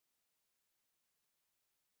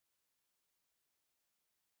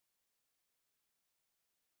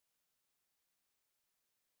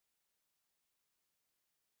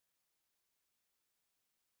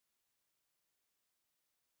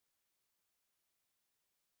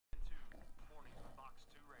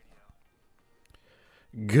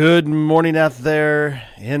Good morning out there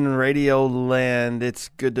in Radio Land. It's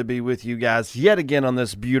good to be with you guys yet again on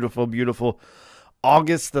this beautiful, beautiful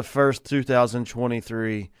August the 1st,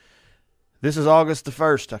 2023. This is August the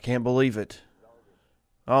 1st. I can't believe it.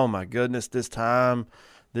 Oh my goodness,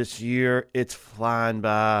 this year, it's flying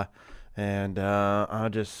by. And I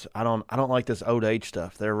don't like this old age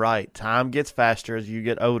stuff. They're right. Time gets faster as you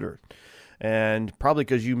get older. And probably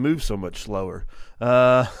because you move so much slower.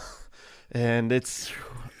 And it's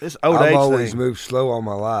this old age thing. I've always moved slow all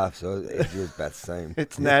my life, so it's just about the same.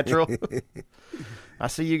 It's natural. I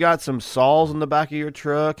see you got some saws in the back of your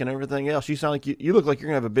truck and everything else. You sound like you look like you're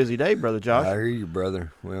going to have a busy day, Brother Josh. I hear you,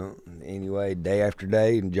 brother. Well, anyway, day after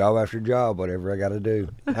day and job after job, whatever I got to do.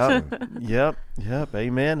 Yep.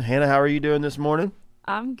 Amen. Hannah, how are you doing this morning?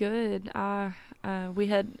 I'm good. We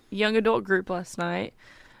had young adult group last night.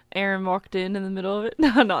 Aaron walked in the middle of it.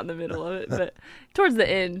 No, not in the middle of it, but towards the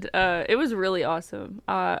end. It was really awesome.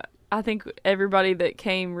 I think everybody that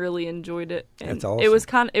came really enjoyed it. And that's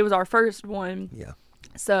awesome. It was our first one. Yeah.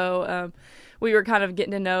 So we were kind of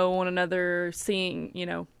getting to know one another, seeing,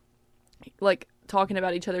 like talking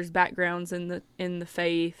about each other's backgrounds in the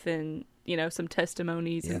faith and, some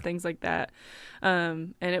testimonies and things like that.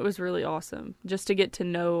 And it was really awesome just to get to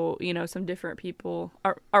know, some different people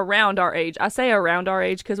around our age. I say around our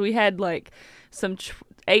age because we had like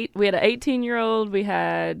we had an 18-year-old, we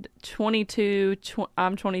had 22,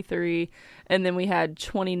 I'm 23, and then we had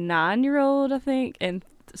 29-year-old, I think, and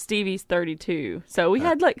Stevie's 32. So we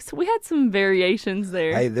had some variations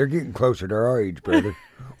there. Hey, they're getting closer to our age, brother.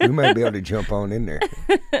 We might be able to jump on in there.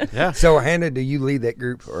 Yeah. So, Hannah, do you lead that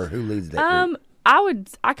group, or who leads that group?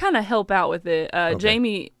 I kind of help out with it.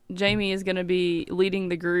 Okay. Jamie is going to be leading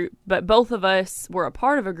the group, but both of us were a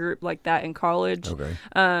part of a group like that in college. Okay.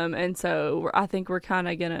 And so I think we're kind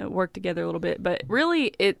of going to work together a little bit. But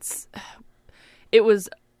really,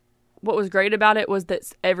 what was great about it was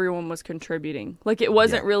that everyone was contributing. Like, it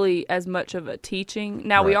wasn't really as much of a teaching.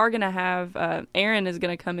 Now, we are going to have, Aaron is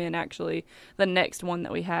going to come in, actually, the next one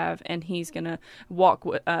that we have, and he's going to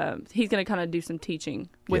he's going to kind of do some teaching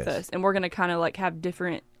with us. And we're going to kind of, like, have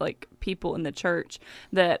different, like, people in the church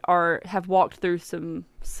that have walked through some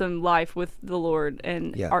life with the Lord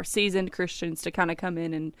and are seasoned Christians to kind of come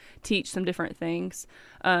in and teach some different things.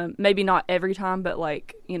 Maybe not every time, but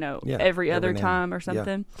like, every other time or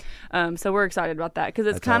something. So we're excited about that because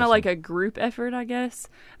it's kind of like a group effort, I guess.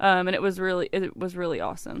 And it was really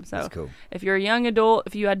awesome. So cool. If you're a young adult,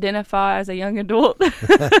 if you identify as a young adult,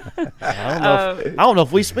 I don't know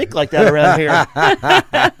if we speak like that around here.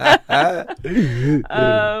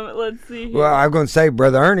 Let's see here. Well, I'm going to say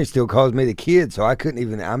Brother Ernie still calls me the kid, so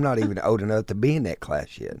I'm not even old enough to be in that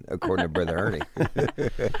class yet, according to Brother Ernie.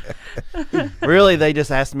 Really, they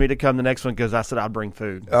just asked me to come the next one because I said I'd bring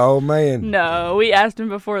food. Oh, man. No, we asked him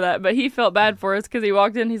before that, but he felt bad for us because he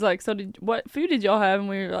walked in. He's like, what food did y'all have? And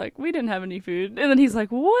we were like, we didn't have any food. And then he's like,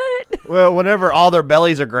 what? Well, whenever all their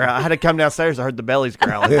bellies are growling, I had to come downstairs. I heard the bellies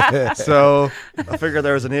growling. So I figured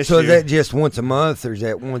there was an issue. So is that just once a month, or is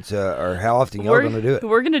that once, or how often y'all going to do it?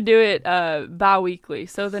 We're going to do it bi-weekly.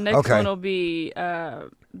 So the next one will be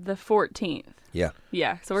the 14th.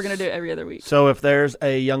 Yeah, so we're going to do it every other week. So if there's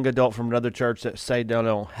a young adult from another church that say they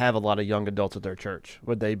don't have a lot of young adults at their church,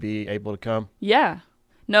 would they be able to come? Yeah.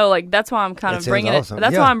 No, like that's why I'm kind of bringing it.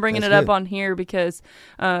 That's why I'm bringing it up on here because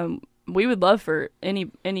we would love for any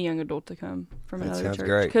young adult to come from another church.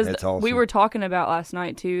 Great. Because awesome. We were talking about last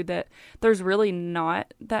night too that there's really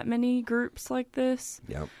not that many groups like this.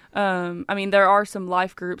 Yep. I mean, there are some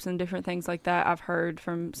life groups and different things like that I've heard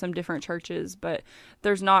from some different churches, but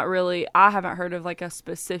there's not really. I haven't heard of like a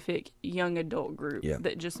specific young adult group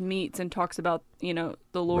that just meets and talks about the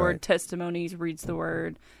Lord, testimonies, reads the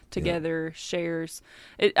Word together, shares.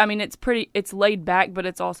 It's laid back, but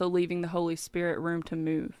it's also leaving the Holy Spirit room to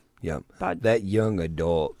move. Yeah, that young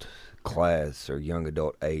adult class or young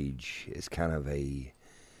adult age is kind of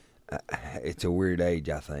it's a weird age,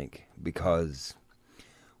 I think, because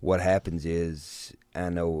what happens is, I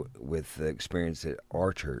know with the experience at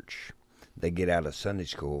our church, they get out of Sunday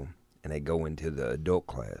school and they go into the adult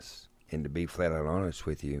class. And to be flat out honest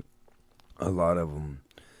with you, a lot of them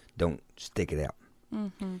don't stick it out.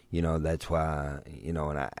 Mm-hmm. That's why,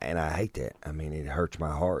 and I hate that. I mean, it hurts my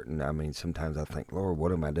heart. And I mean, sometimes I think, Lord,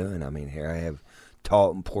 what am I doing? I mean, here I have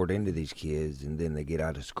taught and poured into these kids, and then they get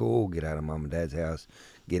out of school, get out of mom and dad's house,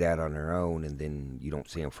 get out on their own, and then you don't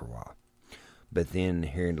see them for a while. But then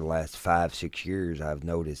here in the last 5-6 years, I've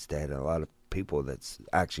noticed that a lot of people that's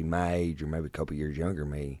actually my age or maybe a couple years younger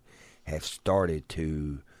than me have started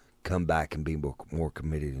to come back and be more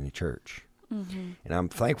committed in the church. And I'm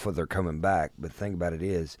thankful they're coming back. But the thing about it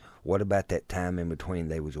is, what about that time in between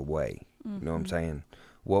they was away? You know what I'm saying?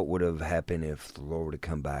 What would have happened if the Lord would have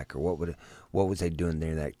come back, or what was they doing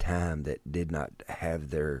during that time that did not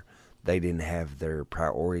have they didn't have their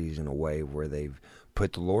priorities in a way where they've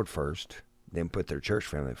put the Lord first, then put their church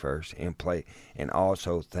family first, and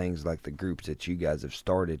also things like the groups that you guys have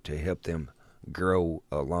started to help them grow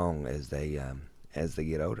along as they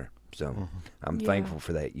get older. So I'm thankful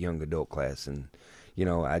for that young adult class, and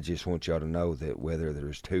I just want y'all to know that whether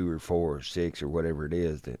there's 2 or 4 or 6 or whatever it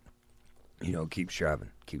is, that keep striving.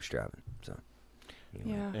 So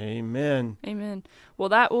Amen. Well,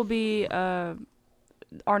 that will be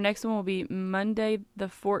our next one will be Monday the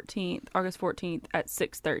 14th, August 14th at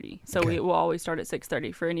 6:30. So we will always start at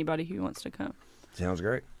 6:30 for anybody who wants to come. Sounds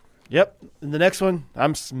great. Yep. And the next one,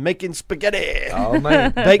 I'm making spaghetti. Oh,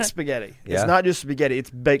 man. Baked spaghetti. Yeah. It's not just spaghetti. It's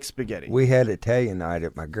baked spaghetti. We had Italian night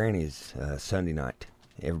at my granny's Sunday night.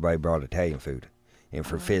 Everybody brought Italian food. And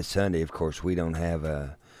for Fifth Sunday, of course, we don't have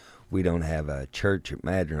a church at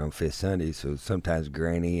Madron on Fifth Sunday. So sometimes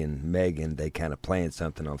Granny and Megan, they kind of plan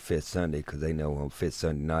something on Fifth Sunday because they know on Fifth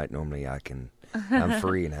Sunday night, normally I'm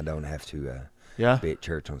free and I don't have to be at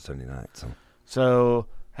church on Sunday night. So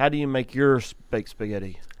how do you make your baked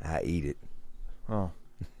spaghetti? I eat it. Oh.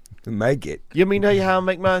 Make it. You mean tell you how I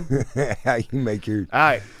make mine? How you make yours? All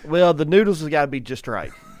right. Well, the noodles have got to be just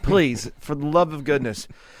right. Please, for the love of goodness.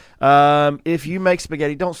 If you make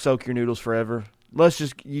spaghetti, don't soak your noodles forever.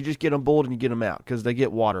 You just get them boiled and you get them out because they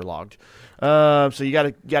get waterlogged. So you got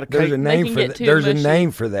to. There's a name for that. There's a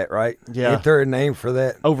name for that, right? Yeah. Is there a name for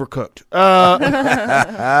that? Overcooked. All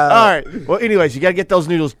right. Well, anyways, you got to get those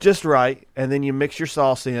noodles just right, and then you mix your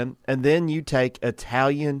sauce in, and then you take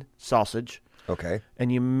Italian sausage. Okay.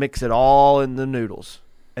 And you mix it all in the noodles,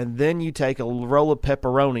 and then you take a roll of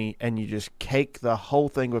pepperoni and you just cake the whole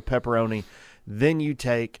thing with pepperoni. Then you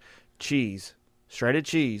take cheese, shredded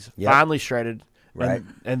cheese, finely shredded. Right.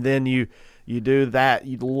 And then you do that.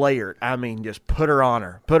 You layer it. I mean, just put her on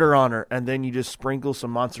her. And then you just sprinkle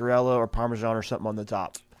some mozzarella or Parmesan or something on the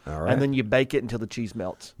top. All right. And then you bake it until the cheese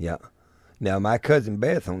melts. Yeah. Now, my cousin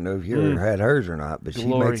Beth, I don't know if you ever had hers or not, but she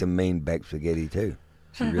Glory. makes a mean baked spaghetti, too.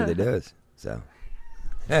 She really does. So.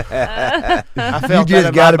 I felt You just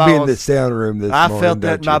that got to in my be in bones. the sound room this morning. I felt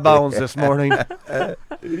that in my bones this morning.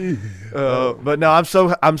 But no,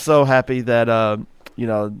 I'm so happy that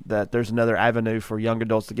that there's another avenue for young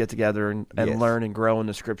adults to get together and learn and grow in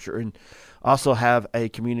the Scripture, and also have a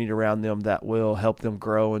community around them that will help them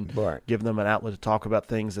grow and give them an outlet to talk about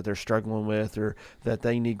things that they're struggling with or that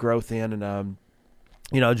they need growth in. And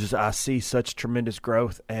I see such tremendous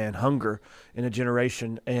growth and hunger in a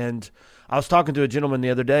generation. And I was talking to a gentleman the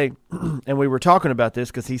other day, and we were talking about this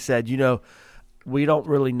because he said, we don't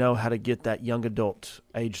really know how to get that young adult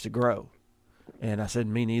age to grow. And I said,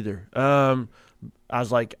 me neither. I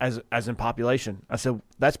was like, as in population, I said,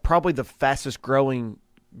 that's probably the fastest growing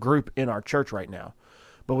group in our church right now.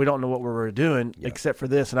 But we don't know what we're doing except for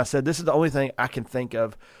this. And I said, this is the only thing I can think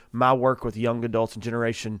of my work with young adults and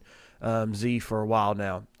Generation Z for a while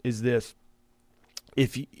now is this.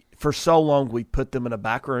 For so long, we put them in a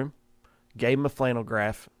back room, gave them a flannel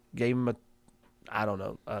graph, gave them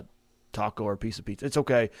a taco or a piece of pizza. It's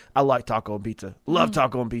okay. I like taco and pizza. Love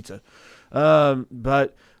taco and pizza.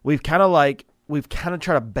 But we've kind of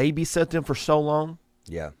tried to babysit them for so long.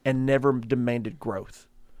 Yeah. And never demanded growth.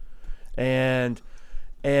 And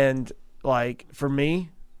like for me,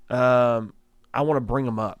 I want to bring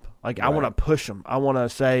them up. Like I want to push them. I want to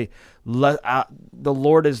say, the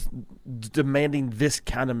Lord is demanding this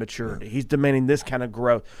kind of maturity. He's demanding this kind of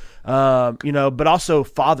growth. But also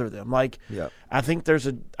father them. Like I think there's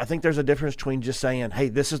a difference between just saying, "Hey,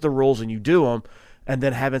 this is the rules," and you do them, and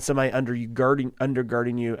then having somebody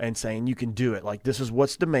undergirding you and saying you can do it. Like this is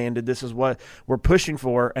what's demanded. This is what we're pushing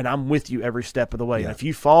for, and I'm with you every step of the way. Yeah. And if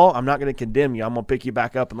you fall, I'm not going to condemn you. I'm going to pick you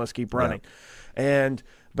back up and let's keep running. Yeah.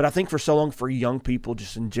 But I think for so long, for young people,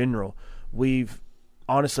 just in general,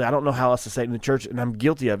 honestly, I don't know how else to say it in the church, and I'm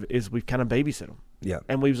guilty of it, is we've kind of babysit them. Yeah.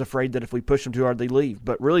 And we was afraid that if we push them too hard, they leave.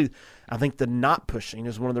 But really, I think the not pushing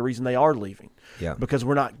is one of the reasons they are leaving. Yeah. Because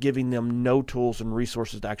we're not giving them no tools and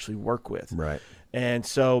resources to actually work with. Right. And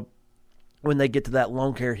so when they get to that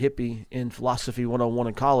long-haired hippie in Philosophy 101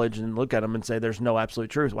 in college and look at them and say there's no absolute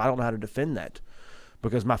truth, well, I don't know how to defend that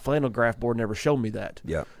because my flannel graph board never showed me that.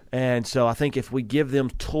 Yeah. And so I think if we give them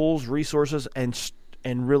tools, resources,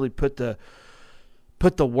 and really put the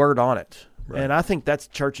word on it, and I think that's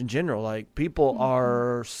church in general. Like people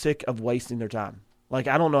are sick of wasting their time. Like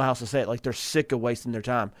I don't know how else to say it. Like they're sick of wasting their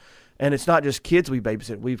time, and it's not just kids we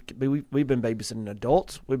babysit. We've been babysitting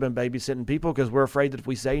adults. We've been babysitting people because we're afraid that if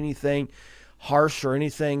we say anything harsh or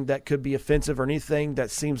anything that could be offensive or anything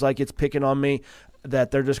that seems like it's picking on me,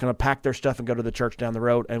 that they're just going to pack their stuff and go to the church down the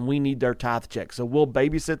road, and we need their tithe check. So we'll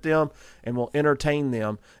babysit them and we'll entertain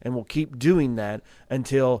them, and we'll keep doing that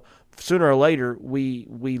until sooner or later we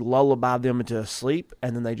lullaby them into sleep,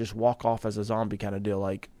 and then they just walk off as a zombie kind of deal,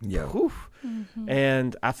 like, whew. Mm-hmm.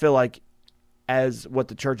 And I feel like as what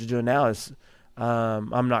the church is doing now is,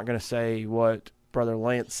 I'm not going to say what Brother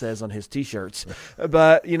Lance says on his T-shirts,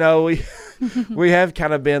 but, you know, we have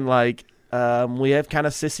kind of been like, we have kind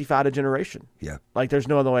of sissified a generation. Yeah. Like there's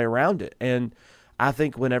no other way around it. And I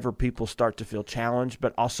think whenever people start to feel challenged,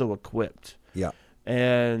 but also equipped. Yeah.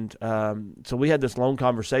 And so we had this long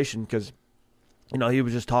conversation because, you know, he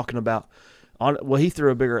was just talking about, he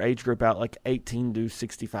threw a bigger age group out, like 18 to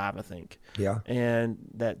 65, I think. Yeah. And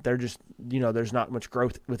that they're just, you know, there's not much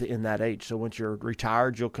growth within that age. So once you're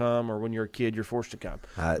retired, you'll come, or when you're a kid, you're forced to come.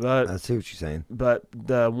 I see what you're saying. But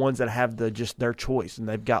the ones that have just their choice and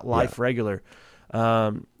they've got life regular,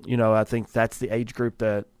 you know, I think that's the age group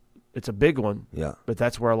that it's a big one. Yeah. But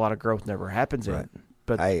that's where a lot of growth never happens right. in.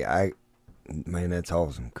 But man, that's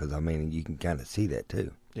awesome, because I mean, you can kind of see that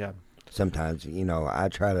too. Yeah. Sometimes, you know, I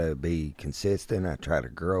try to be consistent. I try to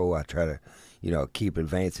grow. I try to, you know, keep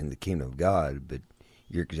advancing the kingdom of God. But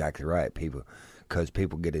you're exactly right, because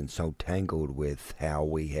people get in so tangled with how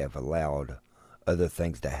we have allowed other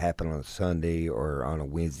things to happen on a Sunday or on a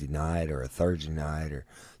Wednesday night or a Thursday night or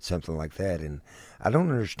something like that. And I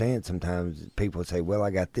don't understand sometimes people say, well, I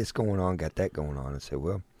got this going on, got that going on. I say,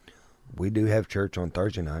 well, we do have church on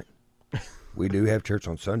Thursday night. We do have church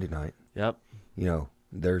on Sunday night. Yep. You know,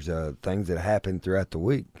 there's things that happen throughout the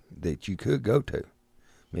week that you could go to.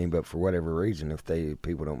 I mean, but for whatever reason, if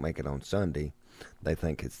people don't make it on Sunday, they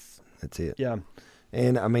think that's it. Yeah.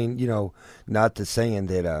 And I mean, you know, not to saying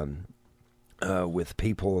that with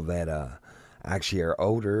people that actually are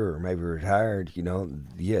older or maybe retired, you know,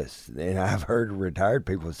 yes. And I've heard retired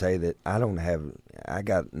people say that I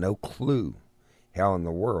got no clue how in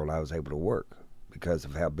the world I was able to work because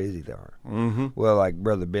of how busy they are. Mm-hmm. Well, like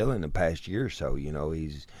Brother Bill in the past year or so, you know,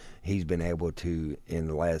 he's been able to, in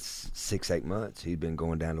the last 6-8 months, he's been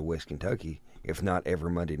going down to West Kentucky, if not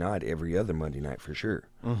every Monday night, every other Monday night for sure.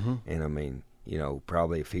 Mm-hmm. And I mean, you know,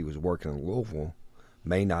 probably if he was working in Louisville,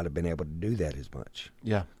 may not have been able to do that as much.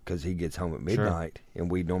 Yeah. Because he gets home at midnight,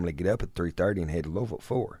 and we normally get up at 3:30 and head to Louisville at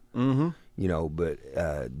 4. Mm-hmm. You know, but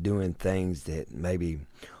doing things that maybe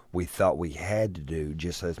we thought we had to do,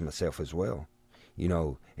 just as myself as well. You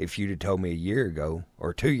know, if you'd have told me a year ago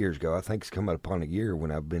or 2 years ago, I think it's come up upon a year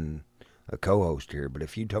when I've been a co-host here. But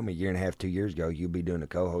if you told me a year and a half, 2 years ago, you'd be doing a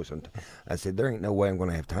co-host, I said, there ain't no way I'm going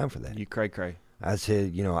to have time for that. You cray. I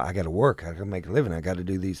said, you know, I got to work. I got to make a living. I got to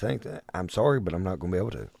do these things. I'm sorry, but I'm not going to be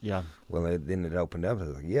able to. Yeah. Well, then it opened up. I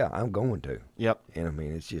was like, yeah, I'm going to. Yep. And I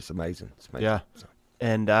mean, it's just amazing. It's amazing. Yeah. So.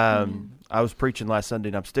 And I was preaching last Sunday,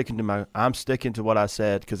 and I'm sticking to what I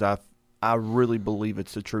said, because I really believe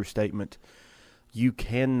it's a true statement. You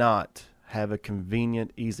cannot have a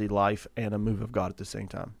convenient, easy life and a move of God at the same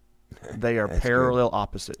time. They are parallel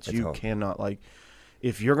opposites. That's you cannot, like,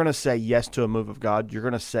 if you're going to say yes to a move of God, you're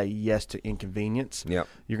going to say yes to inconvenience. Yep.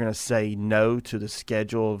 You're going to say no to the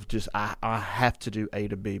schedule of just, I have to do A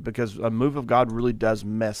to B, because a move of God really does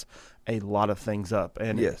mess a lot of things up,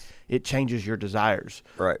 and yes. it changes your desires.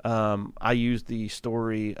 Right. I use the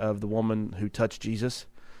story of the woman who touched Jesus,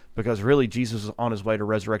 because really Jesus was on his way to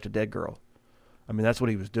resurrect a dead girl. I mean, that's what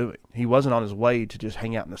he was doing. He wasn't on his way to just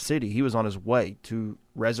hang out in the city. He was on his way to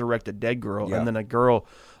resurrect a dead girl. Yeah. And then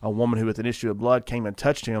a woman who with an issue of blood came and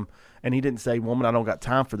touched him. And he didn't say, woman, I don't got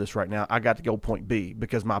time for this right now. I got to go point B,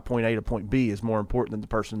 because my point A to point B is more important than the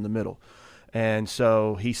person in the middle. And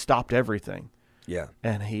so he stopped everything. Yeah.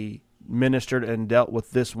 And he ministered and dealt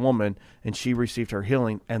with this woman, and she received her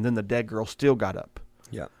healing. And then the dead girl still got up.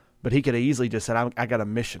 Yeah. But he could have easily just said, I got a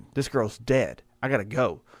mission. This girl's dead. I got to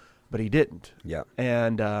go. But he didn't. Yeah.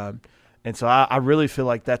 And so I really feel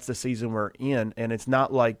like that's the season we're in. And it's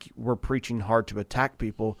not like we're preaching hard to attack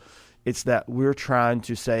people. It's that we're trying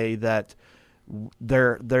to say that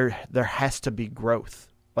there has to be growth.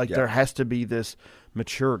 Like there has to be this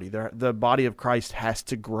maturity. The body of Christ has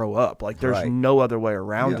to grow up. Like there's no other way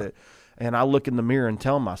around it. And I look in the mirror and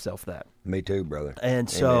tell myself that. Me too, brother. And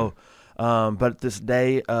so, but this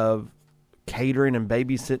day of catering and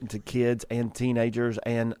babysitting to kids and teenagers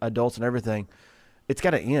and adults and everything, it's got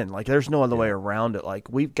to end. Like there's no other way around it. Like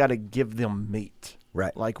we've got to give them meat.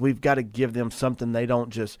 Right. Like we've got to give them something they don't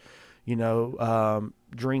just,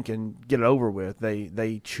 drink and get it over with.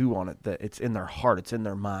 They chew on it. That it's in their heart. It's in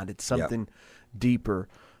their mind. It's something deeper.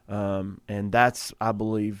 And that's, I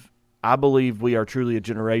believe we are truly a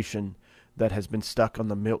generation that has been stuck on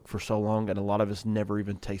the milk for so long, and a lot of us never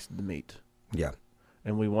even tasted the meat. Yeah.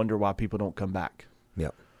 And we wonder why people don't come back.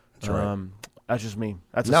 Yep. That's right. That's just me.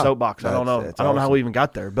 That's a No, soapbox. I don't know. that's I don't know how awesome. we even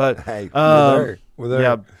got there, but Hey, we're there. We're there.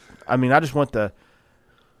 yeah. I mean, I just want the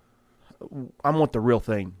real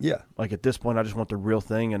thing. Yeah. Like at this point, I just want the real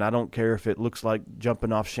thing, and I don't care if it looks like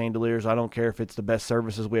jumping off chandeliers. I don't care if it's the best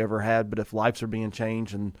services we ever had, but if lives are being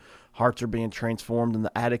changed and hearts are being transformed and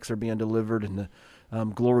the addicts are being delivered and the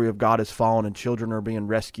glory of God is fallen and children are being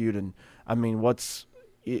rescued, and I mean,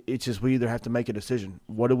 it's just we either have to make a decision.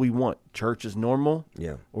 What do we want? Church is normal?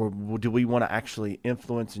 Yeah. Or do we want to actually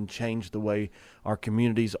influence and change the way our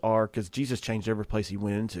communities are? Because Jesus changed every place he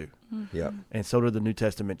went into. Yeah. And so did the New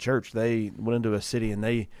Testament church. They went into a city and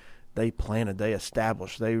they planted, they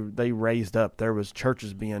established, they raised up. There was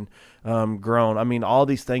churches being grown. I mean, all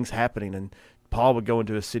these things happening. And Paul would go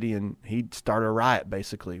into a city and he'd start a riot,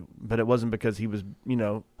 basically. But it wasn't because he was,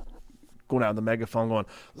 going out on the megaphone going,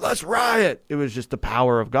 let's riot. It was just the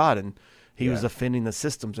power of God. And he was offending the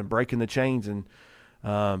systems and breaking the chains. And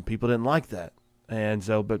people didn't like that. And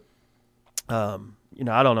so, but, I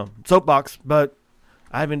don't know. Soapbox, but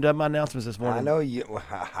I haven't done my announcements this morning. I know you.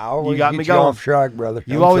 I always got get me you going. off track, brother.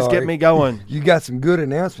 You I'm always sorry. get me going. You got some good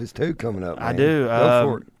announcements too coming up. I man. do. Go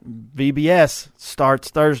for it. VBS starts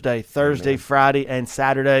Thursday, Amen. Friday, and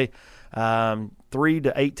Saturday. 3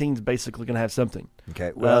 to 18 is basically going to have something.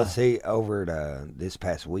 Okay. Well, see, over at this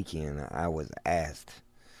past weekend, I was asked,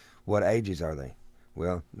 "What ages are they?"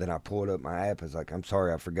 Well, then I pulled up my app. I was like, "I'm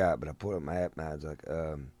sorry, I forgot," but I pulled up my app and I was like,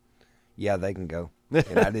 "Yeah, they can go."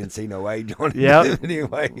 And I didn't see no age on it. Yep.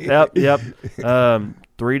 Anyway. Yep.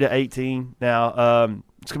 3 to 18. Now,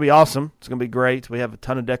 it's going to be awesome. It's going to be great. We have a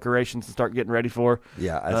ton of decorations to start getting ready for.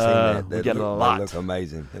 Yeah, I seen that. We got a lot. They look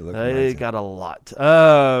amazing. They got a lot.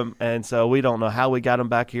 And so we don't know how we got them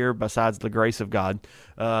back here besides the grace of God.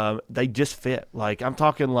 They just fit. Like, I'm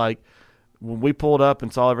talking like when we pulled up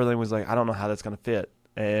and saw everything, was like, I don't know how that's going to fit.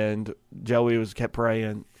 And Joey kept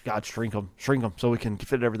praying, God, shrink them so we can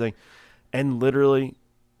fit everything. And literally,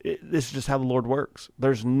 this is just how the Lord works.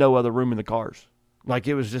 There's no other room in the cars. Like,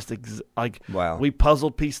 it was just wow. We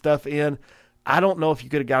puzzle piece stuff in. I don't know if you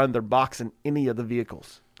could have gotten their box in any of the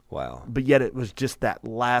vehicles. Wow. But yet it was just that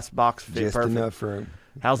last box fit Just perfect. enough room.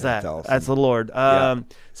 How's That's that? awesome. That's the Lord. Yeah.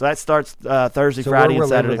 So that starts Thursday, So Friday, where and will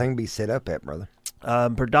Saturday. everything be set up at, brother?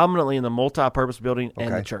 Predominantly in the multi-purpose building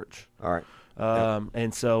and the Okay. church. All right.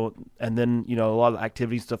 And then, a lot of the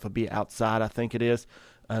activity stuff will be outside, I think it is.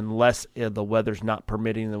 Unless the weather's not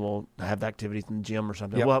permitting, then we'll have the activities in the gym or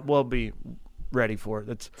something. Yep. We'll be ready for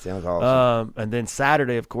it. Sounds awesome. And then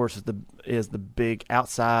Saturday, of course, is the big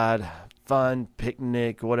outside fun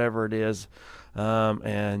picnic, whatever it is.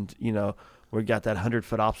 And we got that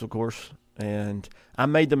 100-foot obstacle course. And I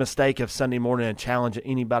made the mistake of Sunday morning and challenging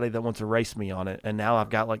anybody that wants to race me on it. And now I've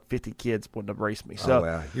got like 50 kids wanting to race me. So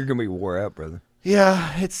wow. You're going to be wore out, brother.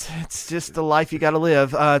 yeah, it's just the life you got to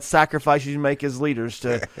live. It's sacrifices you make as leaders.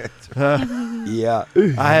 To Yeah.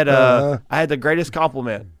 I had the greatest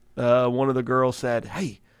compliment. One of the girls said,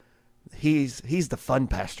 "Hey, he's the fun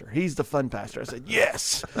pastor. He's the fun pastor." I said,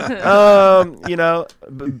 "Yes." Backflips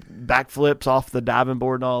off the diving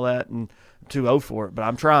board and all that, and I'm too old for it, but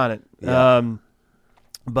I'm trying it. Yeah.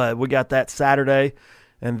 But we got that Saturday.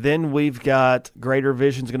 And then we've got Greater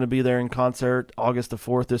Vision's going to be there in concert August the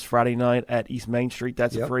 4th, this Friday night at East Main Street.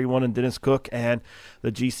 That's a free one. And Dennis Cook and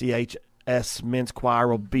the GCHS Men's Choir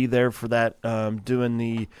will be there for that, doing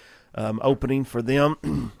the opening for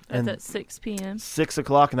them. That's at 6 p.m. 6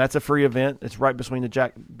 o'clock, and that's a free event. It's right between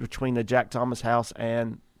the Jack Thomas House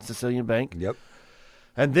and Sicilian Bank. Yep.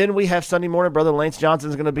 And then we have Sunday morning. Brother Lance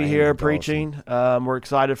Johnson's going to be here that's preaching. We're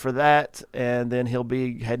excited for that. And then he'll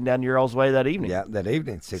be heading down your all's way that evening. Yeah, that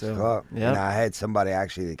evening, 6 o'clock. Yeah. And I had somebody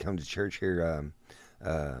actually that comes to church here,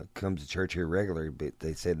 regularly, but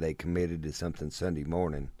they said they committed to something Sunday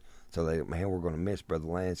morning. So we're going to miss Brother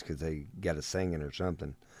Lance because they got a singing or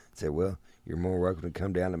something. I said, well, you're more welcome to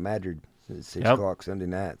come down to Madrid at 6 o'clock Sunday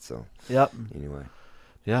night. So anyway.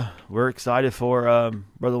 Yeah, we're excited for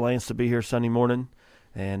Brother Lance to be here Sunday morning.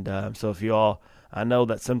 And so if you all, I know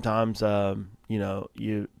that sometimes,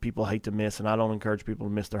 people hate to miss, and I don't encourage people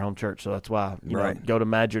to miss their home church. So that's why, go to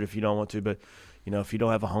Madrid if you don't want to. But, if you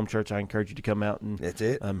don't have a home church, I encourage you to come out and that's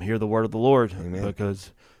it. Hear the word of the Lord. Amen.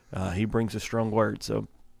 Because he brings a strong word. So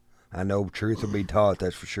I know truth will be taught,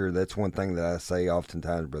 that's for sure. That's one thing that I say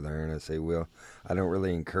oftentimes, Brother Aaron. I say, well, I don't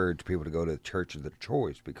really encourage people to go to the church of their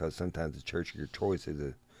choice, because sometimes the church of your choice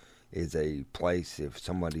is a place, if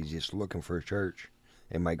somebody's just looking for a church,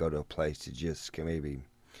 they might go to a place to just maybe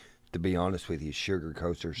to be honest with you,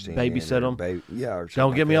 sugarcoat their sin. Babysit or them. Yeah. Or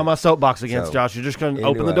Don't get me on my soapbox again, So, Josh. You're just going to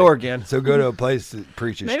anyway, open the door again. So go to a place that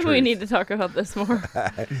preaches Maybe truth. we need to talk about this more.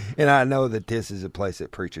 And I know that this is a place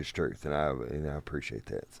that preaches truth, and I appreciate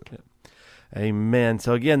that. So. Amen.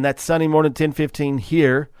 So again, that's Sunday morning, 10:15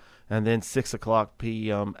 here, and then 6:00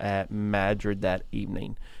 p.m. at Madrid that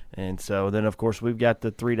evening. And so then, of course, we've got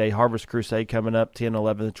the 3-day Harvest Crusade coming up, 10,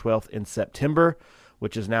 11, and 12th in September,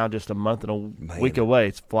 which is now just a month and a week away.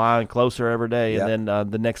 It's flying closer every day. Yep. And then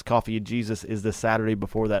the next Coffee of Jesus is the Saturday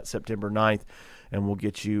before that, September 9th, and we'll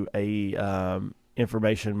get you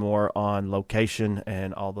information more on location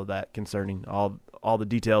and all of that concerning all the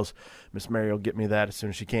details. Miss Mary will get me that as soon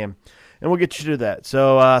as she can, and we'll get you to that.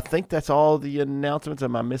 So I think that's all the announcements.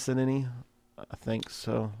 Am I missing any? I think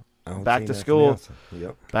so. Back to school.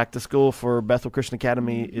 Yep. Back to school for Bethel Christian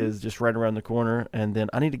Academy is just right around the corner, and then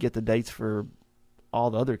I need to get the dates for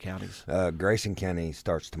all the other counties. Grayson County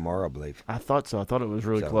starts tomorrow, I believe. I thought so. I thought it was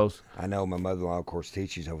really So, close. I know my mother-in-law, of course,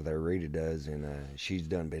 teaches over there. Rita does, and she's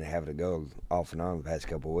been having to go off and on the past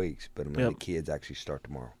couple of weeks. But the kids actually start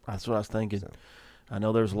tomorrow. That's what I was thinking. So. I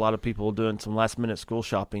know there's a lot of people doing some last-minute school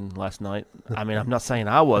shopping last night. I mean, I'm not saying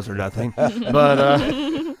I was or nothing,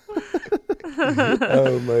 but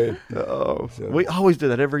Oh man! we always do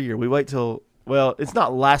that every year. We wait till it's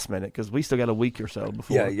not last minute because we still got a week or so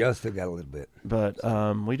before. Yeah, y'all still got a little bit. But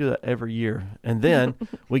we do that every year, and then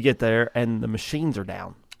we get there and the machines are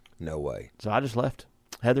down. No way. So I just left.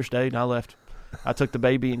 Heather stayed, and I left. I took the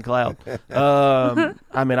baby and Cloud.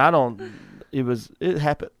 I mean, it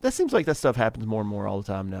happened. That seems like that stuff happens more and more all the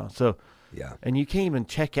time now. So yeah, and you can't even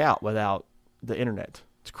check out without the internet.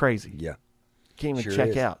 It's crazy. Yeah. Can't even Sure check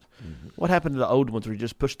is. out. Mm-hmm. What happened to the old ones where you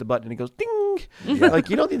just push the button and it goes ding? Yeah. Like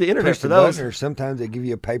you don't need the internet Push for the those. button, or sometimes they give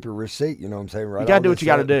you a paper receipt. You know what I'm saying? Right. You gotta do what you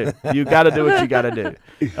gotta do. You gotta do what you gotta do.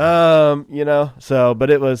 So, but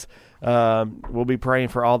it was. We'll be praying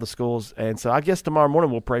for all the schools, and so I guess tomorrow morning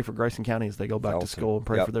we'll pray for Grayson County as they go back to school and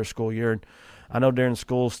pray for their school year. And I know during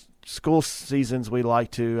school seasons we like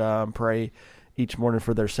to pray each morning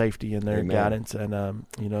for their safety and their guidance, and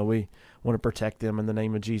we want to protect them in the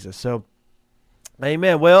name of Jesus. So,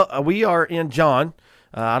 amen. Well, we are in John.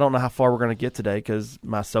 I don't know how far we're going to get today because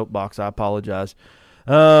my soapbox. I apologize.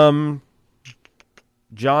 John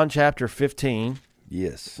chapter 15.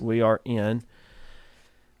 Yes. We are in.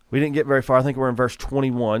 We didn't get very far. I think we're in verse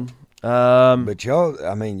 21. But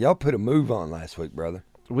y'all put a move on last week, brother.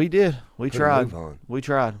 We did. We tried. We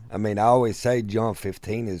tried. I mean, I always say John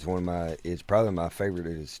 15 is it's probably my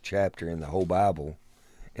favorite chapter in the whole Bible.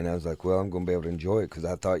 And I was like, well, I'm going to be able to enjoy it because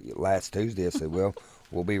I thought last Tuesday I said, well,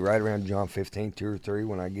 we'll be right around John 15, 2 or 3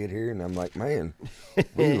 when I get here. And I'm like, man,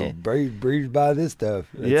 we breezed by this stuff.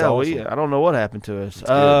 It's awesome. I don't know what happened to us.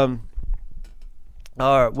 All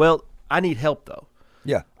right. Well, I need help though.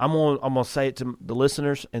 Yeah. I'm gonna say it to the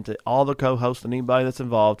listeners and to all the co-hosts and anybody that's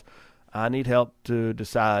involved. I need help to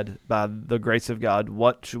decide, by the grace of God,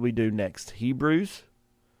 what should we do next? Hebrews,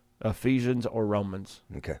 Ephesians, or Romans?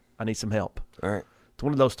 Okay. I need some help. All right. It's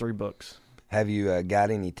one of those 3 books. Have you got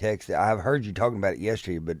any text? I've heard you talking about it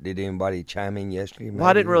yesterday, but did anybody chime in yesterday? Well,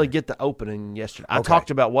 I didn't really get the opening yesterday. I talked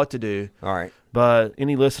about what to do. All right. But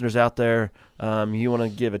any listeners out there, you want to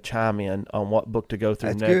give a chime in on what book to go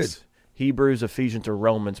through That's next? good. Hebrews, Ephesians, or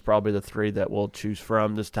Romans, probably the 3 that we'll choose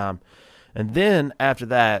from this time. And then after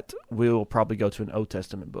that, we'll probably go to an Old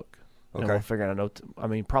Testament book. Okay. And we'll figure out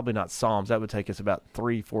probably not Psalms. That would take us about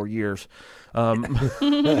 3-4 years.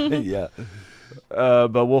 Yeah.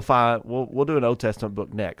 But we'll do an Old Testament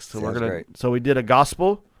book next. So Sounds great. So we did a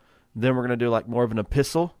gospel, then we're gonna do like more of an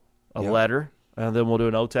epistle, a letter, and then we'll do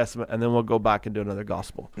an Old Testament, and then we'll go back and do another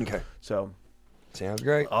gospel. Okay. So sounds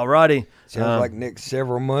great. Alrighty. Sounds like next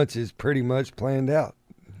several months is pretty much planned out.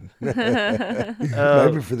 Maybe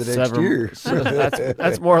for the next year. So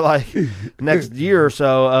that's more like next year or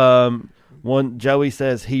so. One Joey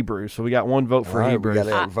says Hebrews, so we got one vote for Hebrews. We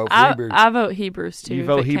got to vote for Hebrews. I vote Hebrews too. You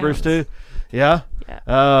vote Hebrews counts. too? Yeah.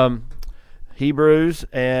 Yeah. Hebrews,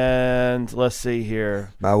 and let's see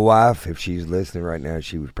here. My wife, if she's listening right now,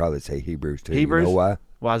 she would probably say Hebrews too. Hebrews? You know why?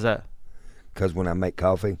 Why is that? Because when I make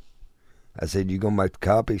coffee, I said, "You gonna make the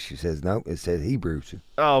coffee?" She says, "No, it says Hebrews."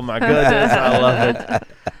 Oh my goodness, I love it.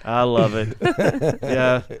 I love it.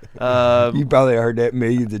 Yeah. You probably heard that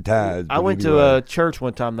millions of times. I went to a church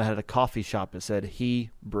one time that had a coffee shop that said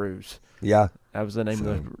Hebrews. Yeah. That was the name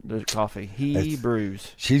of the coffee.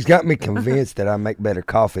 Hebrews. She's got me convinced that I make better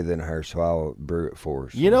coffee than her, so I'll brew it for her.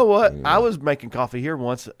 So, you know what? I was making coffee here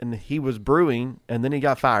once, and he was brewing, and then he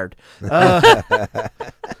got fired.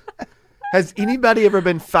 Has anybody ever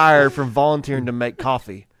been fired from volunteering to make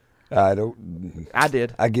coffee? I don't. I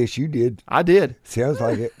did. I guess you did. I did. Sounds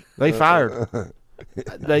like it. They fired.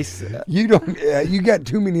 They, You don't. You got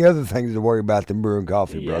too many other things to worry about than brewing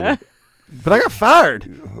coffee, brother. but I got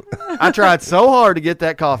fired. I tried so hard to get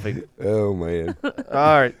that coffee. Oh man. All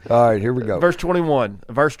right. All right, here we go. Verse 21.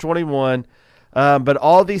 Verse 21. But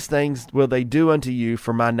all these things will they do unto you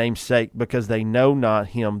for my name's sake, because they know not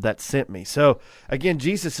him that sent me. So, again,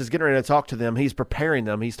 Jesus is getting ready to talk to them. He's preparing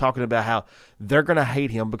them. He's talking about how they're going to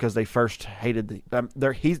hate him because they first hated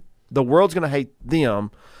the world's going to hate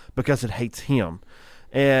them because it hates him.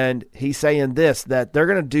 And he's saying this, that they're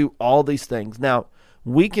going to do all these things. Now,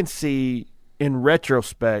 we can see in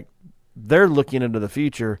retrospect, they're looking into the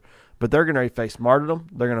future, but they're going to face martyrdom.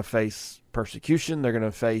 They're going to face persecution. They're going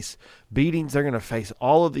to face beatings. They're going to face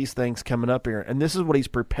all of these things coming up here. And this is what he's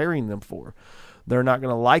preparing them for. They're not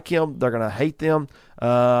going to like him. They're going to hate them.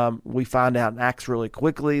 We find out in Acts really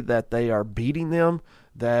quickly that they are beating them,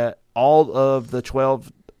 that all of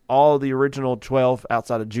the original 12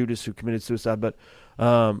 outside of Judas who committed suicide, but,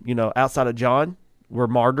 outside of John were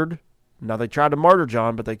martyred. Now, they tried to martyr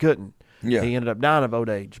John, but they couldn't. Yeah. He ended up dying of old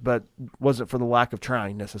age, but wasn't for the lack of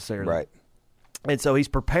trying necessarily. Right. And so he's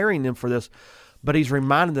preparing them for this, but he's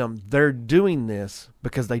reminding them they're doing this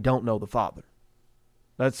because they don't know the Father.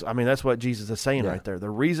 That's what Jesus is saying right there.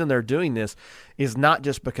 The reason they're doing this is not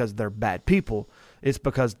just because they're bad people. It's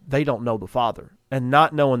because they don't know the Father. And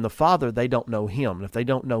not knowing the Father, they don't know him. And if they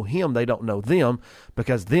don't know him, they don't know them,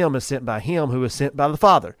 because them is sent by him who is sent by the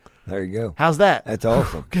Father. There you go. How's that? That's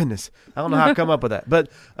awesome. Goodness. I don't know how I come up with that.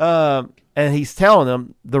 But and he's telling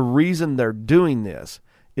them the reason they're doing this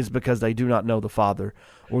is because they do not know the Father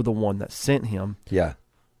or the one that sent him. Yeah.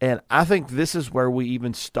 And I think this is where we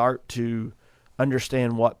even start to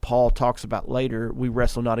understand what Paul talks about later. We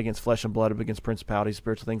wrestle not against flesh and blood, but against principalities,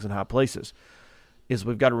 spiritual things in high places. Is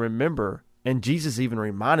we've got to remember, and Jesus even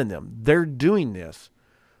reminded them, they're doing this,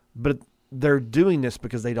 but they're doing this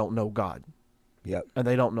because they don't know God. Yep. And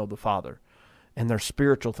they don't know the Father. And there's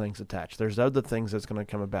spiritual things attached. There's other things that's going to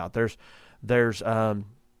come about. There is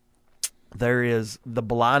the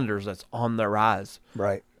blinders that's on their eyes.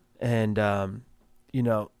 Right. And, I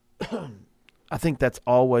think that's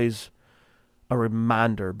always a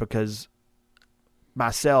reminder, because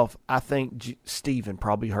myself, I think Stephen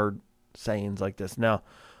probably heard sayings like this. Now,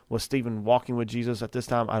 was Stephen walking with Jesus at this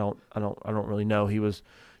time? I don't really know. He was,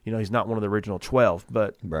 he's not one of the original 12,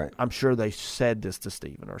 but right. I'm sure they said this to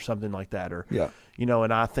Stephen or something like that. Or, yeah.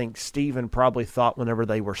 And I think Stephen probably thought whenever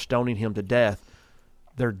they were stoning him to death,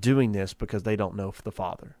 they're doing this because they don't know the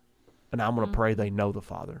Father. And I'm going to pray they know the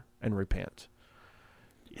Father and repent.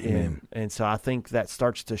 And so I think that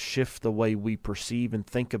starts to shift the way we perceive and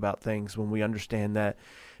think about things when we understand that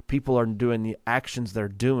people are doing the actions they're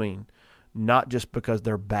doing not just because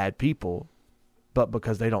they're bad people, but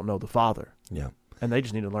because they don't know the Father. Yeah. And they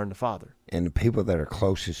just need to learn the Father. And the people that are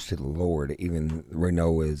closest to the Lord, even we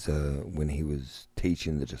know is when he was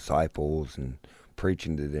teaching the disciples and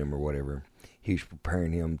preaching to them or whatever, he was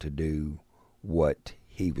preparing him to do what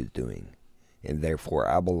he was doing. And therefore,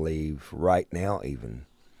 I believe right now even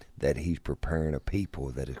that he's preparing a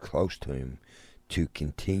people that is close to him to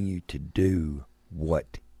continue to do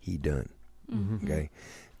what he done. Mm-hmm. Okay?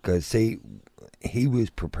 Because, see, he was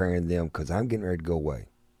preparing them because I'm getting ready to go away.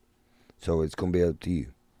 So it's going to be up to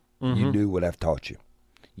you. Mm-hmm. You do what I've taught you.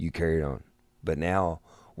 You carry it on. But now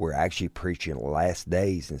we're actually preaching last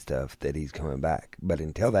days and stuff that he's coming back. But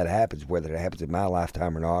until that happens, whether it happens in my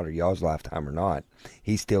lifetime or not, or y'all's lifetime or not,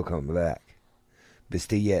 he's still coming back. But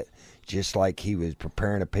still yet, just like he was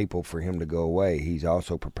preparing a people for him to go away, he's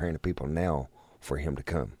also preparing a people now for him to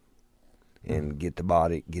come. And get the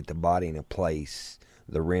body in a place,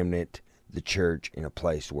 the remnant, the church in a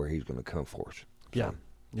place where he's going to come for us. So,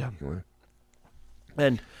 yeah. Anyway.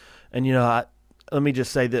 And let me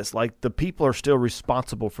just say this, like, the people are still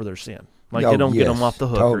responsible for their sin. Like, they don't get them off the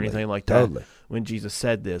hook or anything like that when Jesus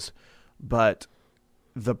said this. But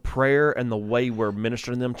the prayer and the way we're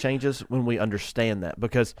ministering them changes when we understand that.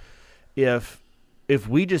 Because if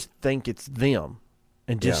we just think it's them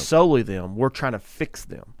and just solely them, we're trying to fix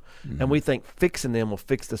them. Mm-hmm. And we think fixing them will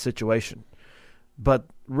fix the situation. But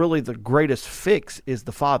really the greatest fix is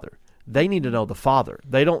the Father. They need to know the Father.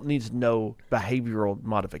 They don't need to know behavioral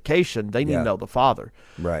modification. They need to know the Father.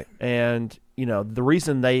 Right. And, the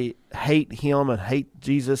reason they hate him and hate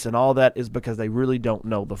Jesus and all that is because they really don't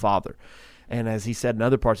know the Father. And as he said in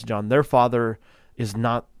other parts of John, their father is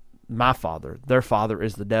not my Father. Their father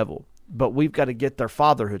is the devil. But we've got to get their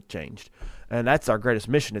fatherhood changed. And that's our greatest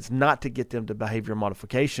mission. It's not to get them to behavior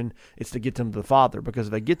modification. It's to get them to the Father. Because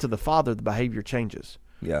if they get to the Father, the behavior changes.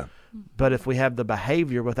 Yeah. But if we have the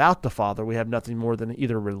behavior without the Father, we have nothing more than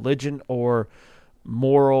either religion or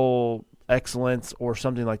moral excellence or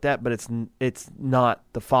something like that. But it's not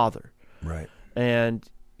the Father. Right. And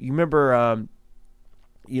you remember,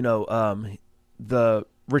 the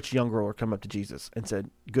rich young ruler come up to Jesus and said,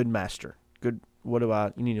 "Good master, what do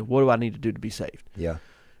I need to do to be saved?" Yeah.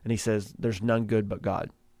 And he says, "There's none good but God."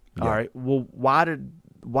 Yeah. All right. Well, why did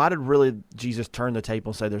really Jesus turn the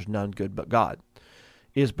table and say there's none good but God?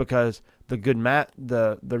 Is because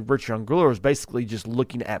the rich young ruler was basically just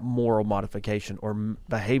looking at moral modification or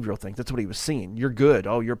behavioral things. That's what he was seeing. You're good.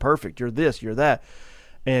 Oh, you're perfect. You're this. You're that.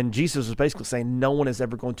 And Jesus was basically saying no one is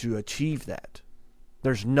ever going to achieve that.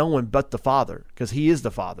 There's no one but the Father, because he is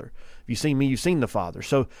the Father. If you've seen me, you've seen the Father.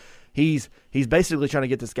 So he's basically trying to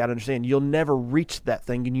get this guy to understand you'll never reach that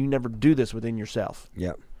thing, and you never do this within yourself.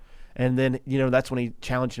 Yep. And then, that's when he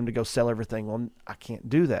challenged him to go sell everything. Well, I can't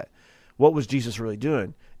do that. What was Jesus really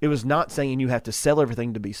doing? It was not saying you have to sell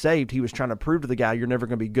everything to be saved. He was trying to prove to the guy you're never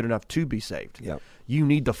going to be good enough to be saved. Yep. You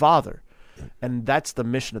need the Father. Yep. And that's the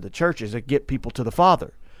mission of the church, is to get people to the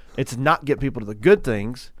Father. It's not get people to the good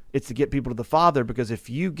things. It's to get people to the Father, because if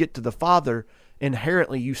you get to the Father,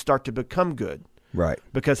 inherently you start to become good. Right.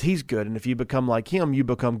 Because he's good. And if you become like him, you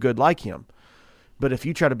become good like him. But if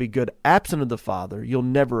you try to be good absent of the Father, you'll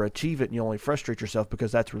never achieve it, and you only frustrate yourself,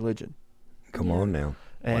 because that's religion. Come on now.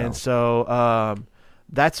 And wow. So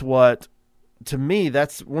that's what, to me,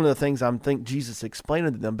 that's one of the things I think Jesus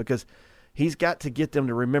explaining to them, because he's got to get them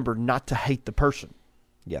to remember not to hate the person.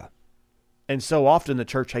 Yeah. And so often the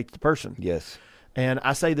church hates the person. Yes. And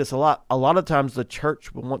I say this a lot. A lot of times the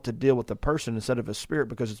church will want to deal with the person instead of a spirit,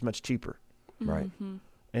 because it's much cheaper. Right. Mm-hmm.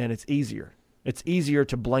 And it's easier. It's easier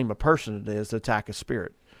to blame a person than it is to attack a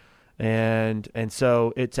spirit. And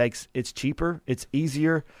so it's cheaper, it's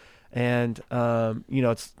easier. And,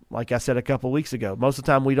 it's like I said a couple of weeks ago, most of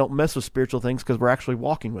the time we don't mess with spiritual things because we're actually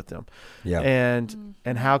walking with them. Yeah. And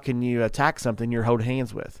how can you attack something you're holding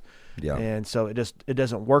hands with? Yeah. And so it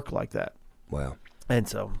doesn't work like that. Wow. And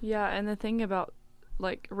so. Yeah. And the thing about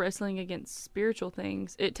like wrestling against spiritual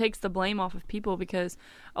things, it takes the blame off of people, because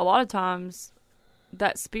a lot of times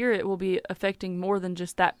that spirit will be affecting more than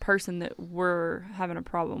just that person that we're having a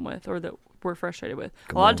problem with or that we're frustrated with.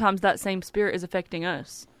 A lot of times that same spirit is affecting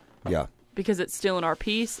us. Yeah. Because it's stealing our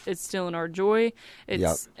peace, it's stealing our joy.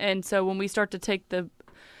 And so when we start to take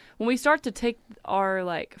our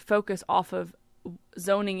like focus off of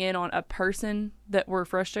zoning in on a person that we're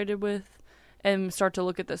frustrated with and start to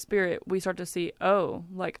look at the spirit, we start to see, oh,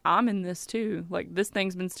 like I'm in this too. Like this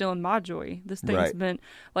thing's been stealing my joy. This thing's been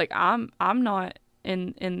like I'm not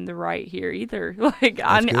in the right here either. Like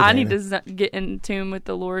I need to get in tune with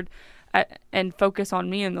the Lord and focus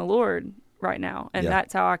on me and the Lord right now. And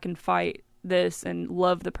that's how I can fight this and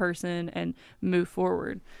love the person and move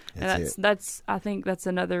forward. That's I think that's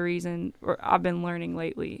another reason I've been learning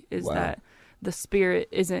lately is that the spirit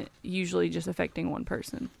isn't usually just affecting one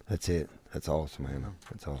person. That's it. That's awesome, Hannah.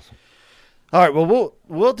 That's awesome. All right, well,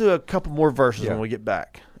 we'll do a couple more verses when we get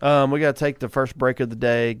back. We got to take the first break of the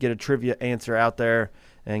day, get a trivia answer out there,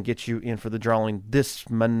 and get you in for the drawing this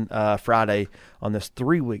Friday on this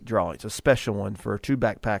 3-week drawing. It's a special one for 2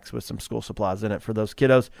 backpacks with some school supplies in it for those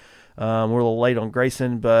kiddos. We're a little late on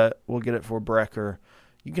Grayson, but we'll get it for Breck. You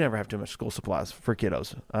can never have too much school supplies for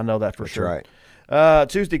kiddos. I know that for sure. Right.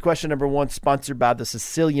 Tuesday, question number 1, sponsored by the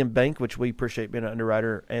Sicilian Bank, which we appreciate being an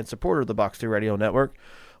underwriter and supporter of the Box 2 Radio Network.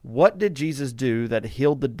 What did Jesus do that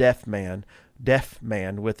healed the deaf man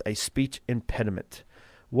with a speech impediment?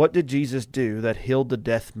 What did Jesus do that healed the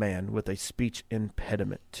deaf man with a speech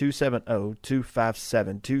impediment?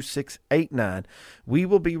 270-257-2689. We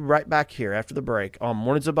will be right back here after the break on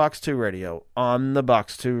Mornings of Box 2 Radio on the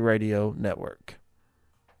Box 2 Radio Network.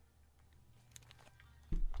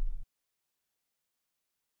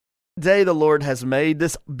 Day the Lord has made,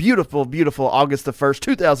 this beautiful, beautiful August the 1st,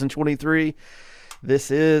 2023.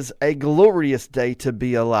 This is a glorious day to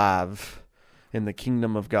be alive in the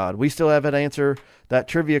kingdom of God. We still haven't answered that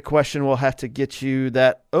trivia question. We'll have to get you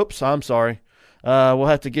that. Oops, I'm sorry. We'll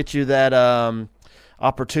have to get you that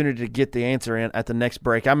opportunity to get the answer in at the next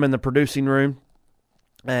break. I'm in the producing room,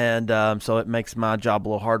 and so it makes my job a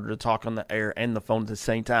little harder to talk on the air and the phone at the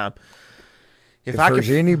same time. If there's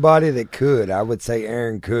anybody that could, I would say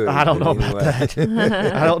Aaron could. I don't know about that.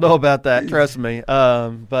 I don't know about that. Trust me.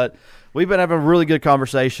 But we've been having a really good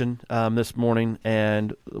conversation this morning,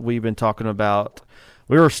 and we've been talking about –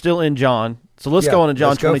 we were still in John. So let's go on to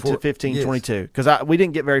John 15:22, because we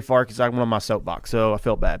didn't get very far because I went on my soapbox, so I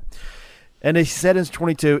felt bad. And he said in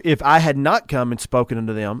 22, if I had not come and spoken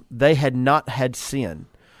unto them, they had not had sin.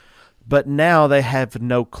 but now they have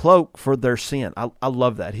no cloak for their sin. I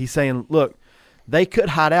love that. He's saying, look, they could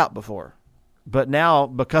hide out before, but now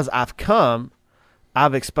because I've come,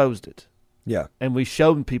 I've exposed it. Yeah. And we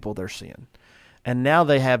showed people their sin. And now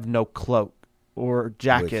they have no cloak or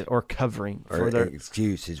jacket or covering or for their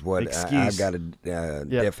excuse is what excuse. I've got a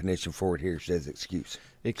definition for it here. It says excuse.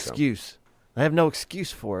 Excuse. They have no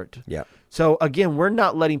excuse for it. Yeah. So again, we're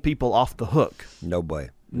not letting people off the hook. No way.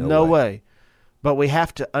 No way. But we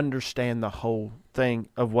have to understand the whole thing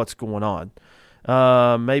of what's going on.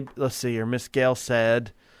 Maybe let's see here. Miss Gail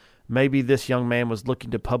said maybe this young man was looking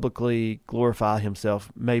to publicly glorify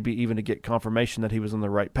himself, maybe even to get confirmation that he was on the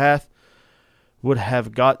right path. Would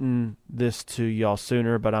have gotten this to y'all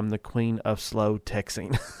sooner, but I'm the queen of slow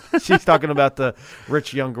texting. She's talking about the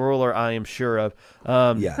rich young ruler, I am sure of.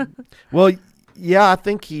 Yeah. Well, yeah, I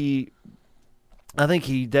think he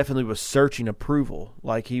definitely was searching approval,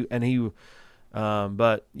 but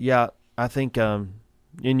yeah, I think, and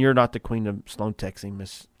you're not the queen of slow texting,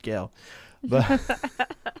 Miss Gail, but,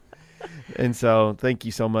 and so thank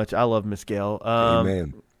you so much. I love Miss Gail.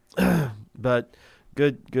 Amen. But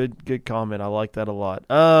good comment. I like that a lot.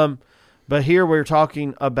 But here we're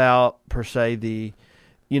talking about per se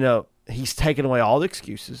he's taken away all the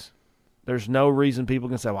excuses. There's no reason people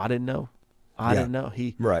can say, well, I didn't know. I didn't know.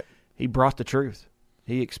 He brought the truth.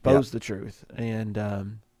 He exposed the truth.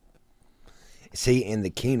 And see, in the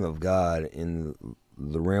kingdom of God, in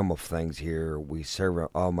the realm of things here, we serve an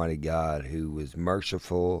almighty God who is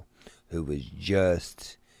merciful, who is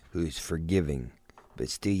just, who is forgiving. But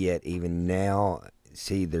still yet, even now,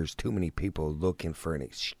 see, there's too many people looking for an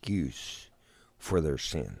excuse for their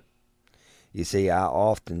sin. You see, I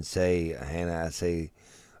often say, Hannah, a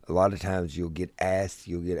lot of times you'll get asked,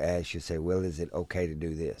 you'll say, well, is it okay to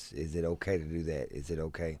do this? Is it okay to do that? Is it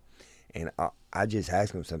okay? And I just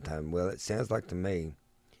ask them sometimes, well, it sounds like to me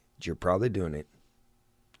that you're probably doing it,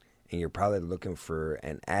 and you're probably looking for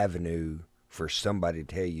an avenue for somebody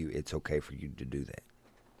to tell you it's okay for you to do that.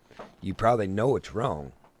 You probably know it's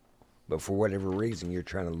wrong, but for whatever reason, you're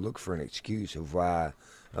trying to look for an excuse of why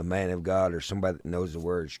a man of God or somebody that knows the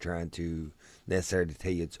word is trying to necessarily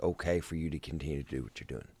tell you it's okay for you to continue to do what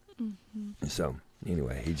you're doing. Mm-hmm. So,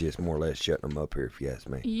 anyway, he just more or less shutting them up here, if you ask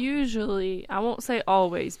me. Usually, I won't say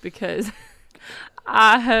always, because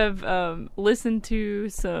I have listened to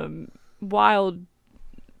some wild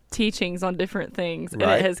teachings on different things, and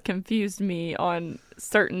it has confused me on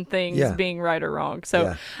certain things being right or wrong.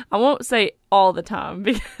 So I won't say all the time,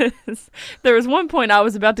 because there was one point I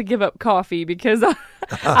was about to give up coffee because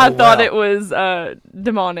I thought it was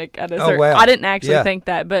demonic at a certain. I didn't actually think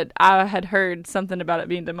that, but I had heard something about it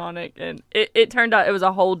being demonic, and it turned out it was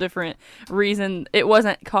a whole different reason. It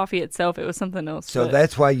wasn't coffee itself; it was something else. So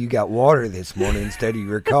that's why you got water this morning instead of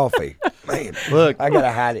your coffee. Man, look, I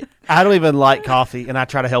gotta hide it. I don't even like coffee, and I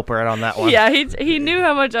try to help her out on that one. Yeah, he knew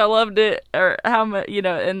how much I loved it, or how much,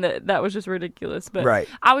 and that was just ridiculous. But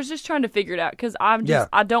I was just trying to figure it out, because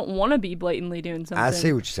I don't want to be blatantly doing something. I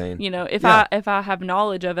see what you're saying. If I have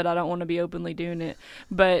knowledge of it, I don't want to be openly doing it.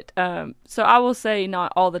 But so I will say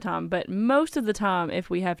not all the time, but most of the time,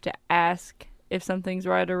 if we have to ask if something's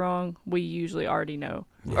right or wrong, we usually already know,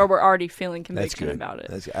 or we're already feeling conviction about it.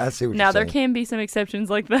 I see what now, you're saying. Now, there can be some exceptions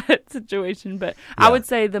like that situation, but I would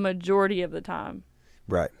say the majority of the time.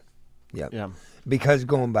 Right. Yeah. Because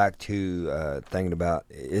going back to thinking about,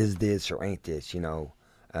 is this or ain't this,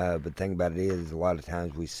 but the thing about it is, a lot of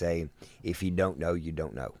times we say, if you don't know, you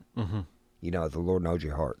don't know. Mm-hmm. The Lord knows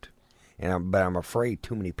your heart. But I'm afraid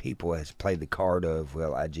too many people has played the card of,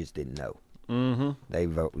 well, I just didn't know. Mm-hmm.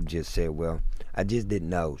 They've just said, well, I just didn't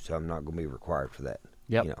know, so I'm not going to be required for that.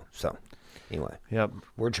 Yep. So anyway,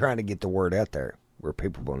 we're trying to get the word out there where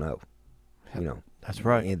people will know. That's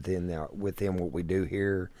right. And then within what we do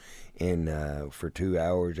here, and for 2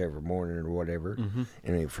 hours every morning or whatever, and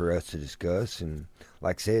then for us to discuss. And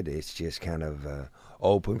like I said, it's just kind of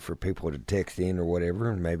open for people to text in or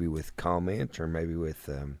whatever, and maybe with comments, or maybe with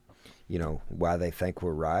why they think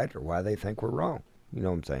we're right or why they think we're wrong. You know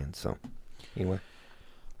what I'm saying? So anyway,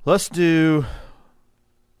 let's do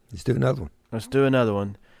another one. Let's do another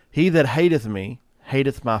one. He that hateth me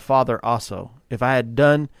hateth my Father also. If I had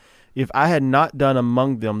not done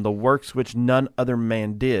among them the works which none other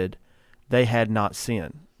man did, they had not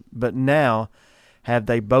sinned. But now have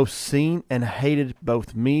they both seen and hated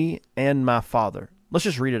both me and my Father. Let's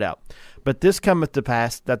just read it out. But this cometh to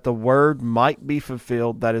pass, that the word might be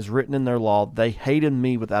fulfilled that is written in their law, they hated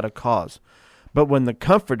me without a cause. But when the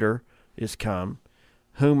Comforter is come,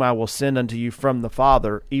 whom I will send unto you from the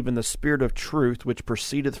Father, even the Spirit of truth, which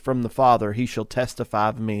proceedeth from the Father, he shall testify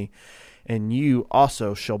of me. and you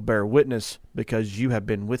also shall bear witness because you have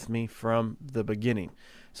been with me from the beginning.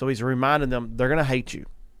 So he's reminding them they're going to hate you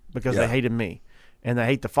because they hated me. And they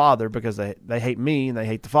hate the Father because they hate me, and they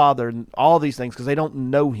hate the Father, and all these things because they don't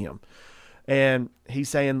know him. And he's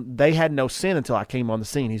saying they had no sin until I came on the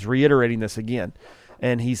scene. He's reiterating this again.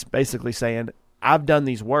 And he's basically saying, I've done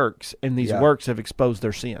these works, and these works have exposed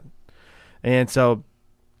their sin. And so,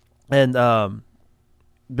 but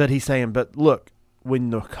he's saying, but look,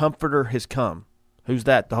 when the Comforter has come, who's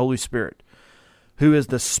that? The Holy Spirit, who is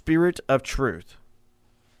the Spirit of truth.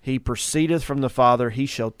 He proceedeth from the Father. He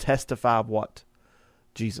shall testify of what?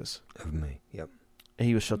 Jesus. Of me, yep.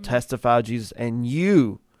 He shall testify of Jesus, and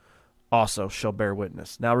you also shall bear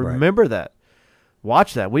witness. Now remember that.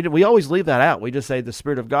 Watch that. We always leave that out. We just say the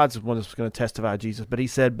Spirit of God's the one that's going to testify of Jesus. But he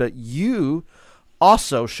said, but you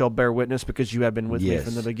also shall bear witness because you have been with me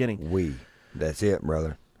from the beginning. That's it,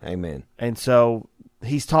 brother. Amen. And so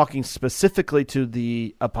he's talking specifically to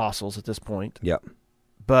the apostles at this point. Yep.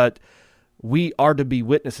 But we are to be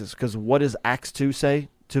witnesses, because what does Acts 2 say?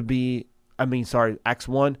 Acts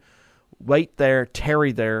 1, wait there,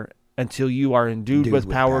 tarry there until you are endued with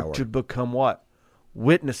power to become what?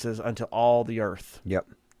 Witnesses unto all the earth. Yep.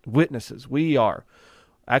 Witnesses. We are.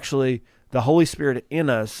 Actually, the Holy Spirit in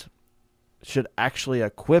us should actually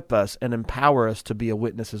equip us and empower us to be a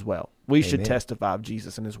witness as well. We should testify of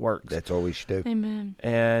Jesus and his works. That's all we should do. Amen.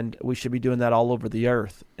 And we should be doing that all over the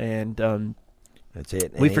earth. And that's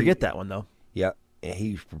it. We forget that one, though. Yep. And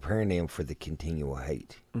he's preparing them for the continual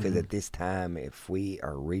hate. Because at this time, if we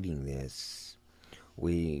are reading this,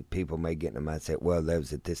 people may get in the mindset, well, that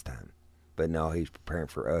was at this time. But no, he's preparing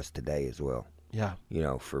for us today as well. Yeah. You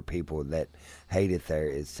know, for people that hate it, there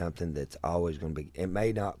is something that's always going to be. It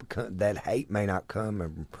may not come, that hate may not come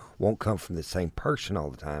and won't come from the same person all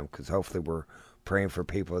the time, because hopefully we're praying for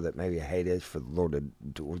people that maybe hate us, for the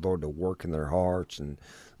Lord to work in their hearts, and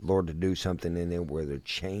Lord to do something in them where they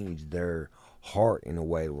change their heart in a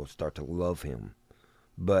way that will start to love him.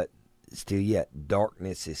 But still yet,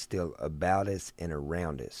 darkness is still about us and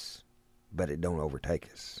around us, but it don't overtake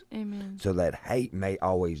us. Amen. So that hate may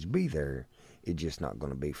always be there. It's just not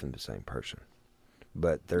going to be from the same person.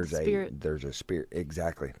 But there's a spirit.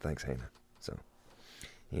 Exactly. Thanks, Hannah. So,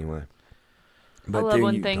 anyway. I love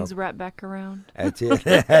when things wrap back around. That's it.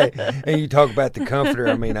 And you talk about the Comforter.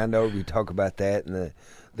 I mean, I know we talk about that, and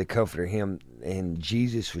the Comforter, him, and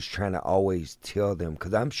Jesus was trying to always tell them,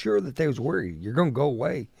 because I'm sure that they was worried. You're going to go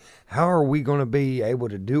away. How are we going to be able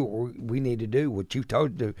to do what we need to do, what you've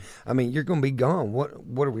told to do? I mean, you're going to be gone. What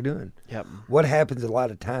are we doing? Yep. What happens a lot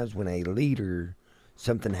of times when a leader,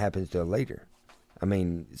 something happens to a leader? I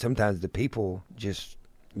mean, sometimes the people just,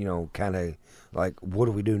 kind of like, what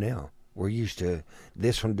do we do now? We're used to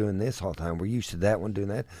this one doing this all the time. We're used to that one doing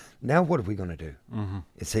that. Now what are we going to do? Mm-hmm.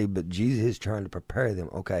 And see, but Jesus is trying to prepare them.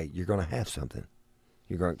 Okay, you're going to have something.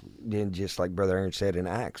 You're going to, then just like Brother Aaron said in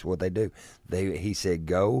Acts, what they do. He said,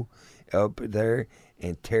 go up there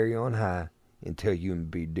and tarry on high until you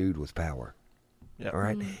be endued with power. Yep. All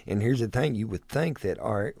right? Mm-hmm. And here's the thing. You would think that,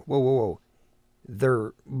 all right, whoa.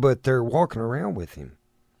 They're walking around with him.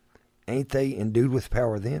 Ain't they endued with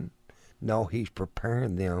power then? No, he's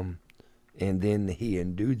preparing them. And then he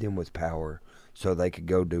endued them with power so they could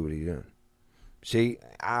go do what he's doing. See,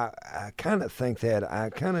 I kind of think that I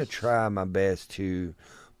kind of try my best to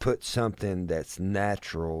put something that's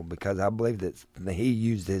natural, because I believe that he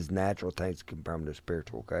used his natural things to compare them to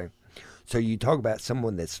spiritual, okay? So you talk about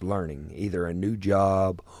someone that's learning, either a new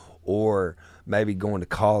job or maybe going to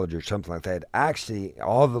college or something like that. Actually,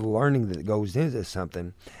 all the learning that goes into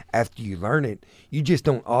something, after you learn it, you just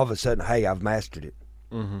don't all of a sudden, hey, I've mastered it.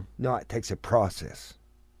 Mm-hmm. No, it takes a process.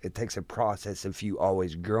 It takes a process of you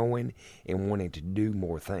always growing and wanting to do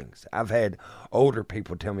more things. I've had older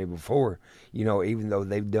people tell me before, even though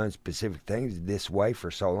they've done specific things this way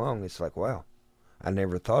for so long, it's like, wow, I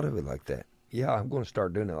never thought of it like that. Yeah, I'm going to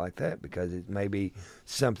start doing it like that, because it may be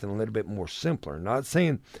something a little bit more simpler. Not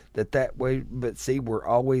saying that way, but see, we're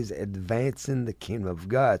always advancing the kingdom of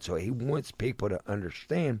God. So he wants people to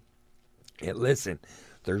understand and listen.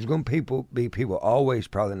 There's going to be people always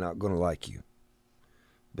probably not going to like you.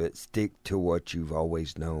 But stick to what you've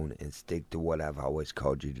always known, and stick to what I've always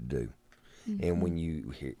called you to do. Mm-hmm. And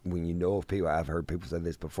when you know of people, I've heard people say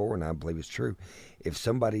this before, and I believe it's true. If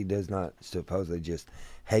somebody does not supposedly just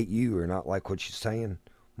hate you or not like what you're saying,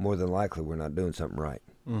 more than likely we're not doing something right.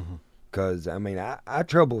 Because, I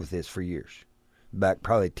troubled with this for years. Back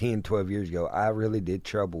probably 10, 12 years ago, I really did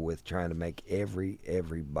trouble with trying to make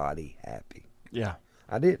everybody happy. Yeah.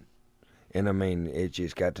 I did. And it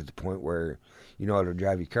just got to the point where, it'll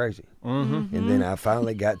drive you crazy. Mm-hmm. And then I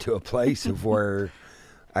finally got to a place of where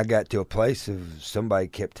I got to a place of somebody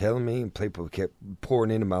kept telling me, and people kept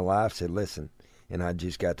pouring into my life, said, listen. And I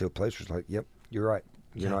just got to a place where it's like, yep, you're right.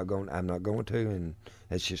 You're not going, I'm not going to, and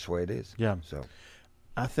that's just the way it is. Yeah. So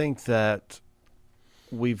I think that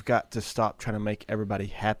we've got to stop trying to make everybody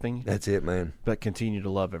happy. That's it, man. But continue to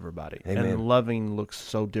love everybody. Amen. And loving looks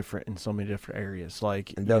so different in so many different areas.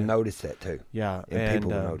 Like, and they'll notice that too. Yeah. And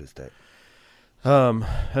people will notice that.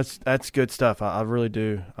 That's good stuff. I really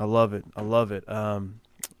do. I love it.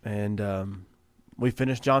 We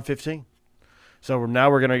finished John 15. So now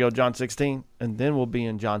we're going to go John 16, and then we'll be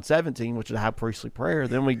in John 17, which is the high priestly prayer.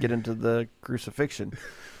 Then we get into the crucifixion.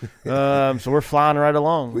 So we're flying right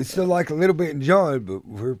along. We still like a little bit in John, but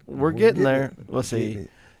we're getting there. Let's see.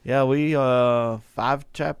 Yeah, we 6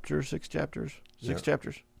 chapters.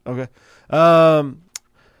 Okay.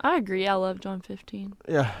 I agree. I love John 15.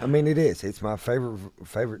 Yeah. I mean, it is. It's my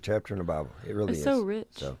favorite chapter in the Bible. It really is. It's so rich.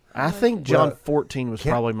 So I think John 14 was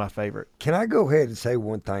probably my favorite. Can I go ahead and say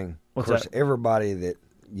one thing? What's of course, that? everybody that,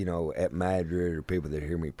 at Madrid or people that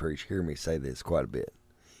hear me preach, hear me say this quite a bit.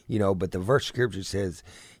 But the verse of Scripture says,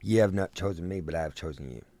 "Ye have not chosen me, but I have chosen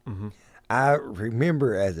you." Mm-hmm. I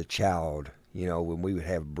remember as a child, when we would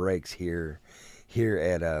have breaks here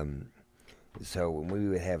at when we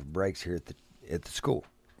would have breaks here at the school,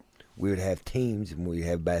 we would have teams and we'd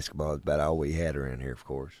have basketball. It's about all we had around here, of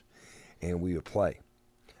course, and we would play.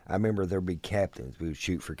 I remember there'd be captains. We would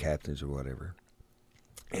shoot for captains or whatever.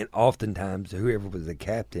 And oftentimes, whoever was the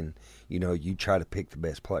captain, you try to pick the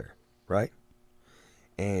best player, right?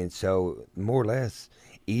 And so, more or less,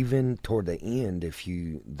 even toward the end,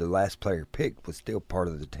 the last player picked was still part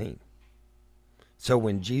of the team. So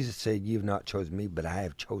when Jesus said, "You have not chosen me, but I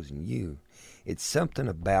have chosen you," it's something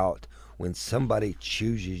about when somebody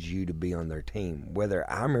chooses you to be on their team. Whether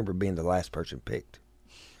I remember being the last person picked,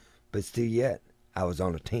 but still yet, I was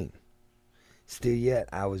on a team. Still yet,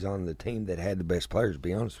 I was on the team that had the best players, to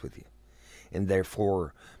be honest with you. And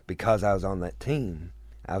therefore, because I was on that team,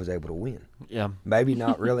 I was able to win. Yeah. Maybe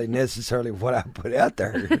not really necessarily what I put out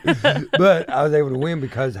there, but I was able to win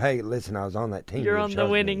because, hey, listen, I was on that team. You're on the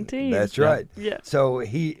winning team. That's right. Yeah. So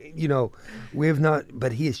he, we have not,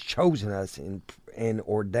 but he has chosen us and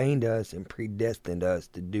ordained us and predestined us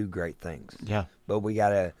to do great things. Yeah. But we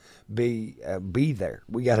gotta be there.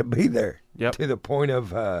 We gotta be there to the point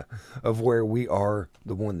of where we are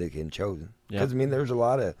the one that can chosen. Because there's a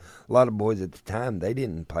lot of boys at the time, they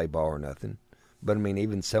didn't play ball or nothing. But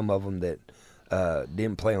even some of them that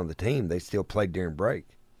didn't play on the team, they still played during break.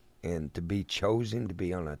 And to be chosen to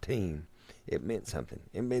be on a team, it meant something.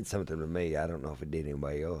 It meant something to me. I don't know if it did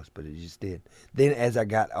anybody else, but it just did. Then as I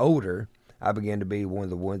got older, I began to be one of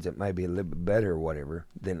the ones that may be a little bit better or whatever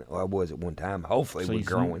than I was at one time. Hopefully, we're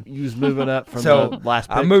growing. You was moving up from the last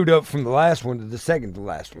pick. I moved up from the last one to the second to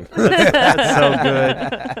last one. That's so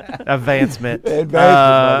good. Advancement.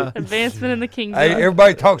 Advancement in the kingdom. Hey,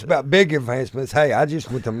 everybody talks about big advancements. Hey, I just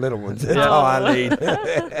went them little ones. That's all I need.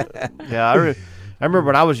 Yeah, I remember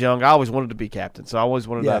when I was young, I always wanted to be captain. So I always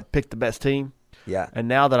wanted to pick the best team. Yeah. And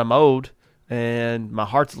now that I'm old and my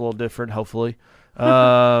heart's a little different, hopefully,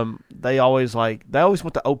 they always want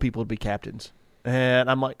the old people to be captains.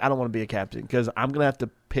 And I'm like, I don't want to be a captain because I'm going to have to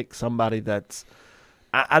pick somebody that's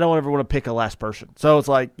I don't ever want to pick a last person. So it's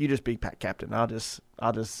like, you just be captain. I'll just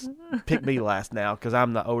pick me last now because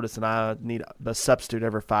I'm the oldest and I need a substitute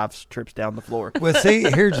every 5 trips down the floor. Well, see,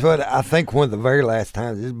 here's what I think one of the very last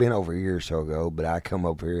times, it's been over a year or so ago, but I come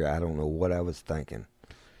over here, I don't know what I was thinking,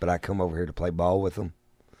 but I come over here to play ball with them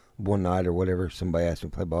one night or whatever. Somebody asked me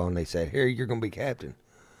to play ball and they said, "Here, you're going to be captain."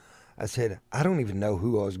 I said, I don't even know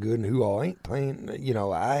who all's good and who all ain't playing.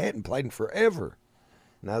 I hadn't played in forever.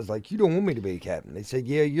 And I was like, "You don't want me to be a captain?" They said,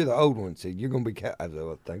 "Yeah, you're the old one." Said, "You're going to be captain." I said,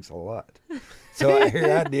 "Well, thanks a lot." So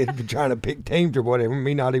here I did trying to pick teams or whatever,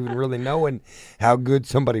 me not even really knowing how good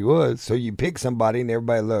somebody was. So you pick somebody and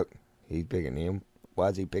everybody, look, he's picking him. Why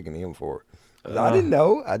is he picking him for? I didn't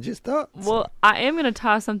know. I just thought. Well, I am going to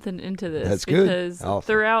tie something into this. That's good. Because awesome.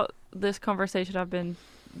 Throughout this conversation,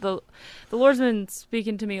 the Lord's been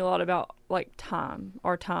speaking to me a lot about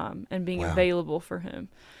our time and being available for Him.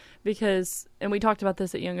 Because, and we talked about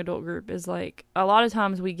this at Young Adult Group, is a lot of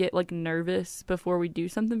times we get nervous before we do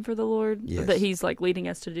something for the Lord that He's leading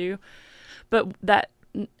us to do. But that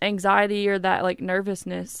anxiety or that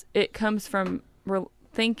nervousness, it comes from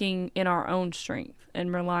thinking in our own strength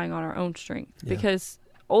and relying on our own strength. Yeah. Because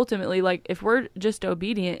ultimately, if we're just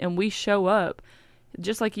obedient and we show up,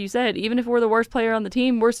 just like you said, even if we're the worst player on the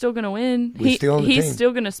team, we're still going to win. He's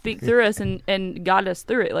still going to speak through us and guide us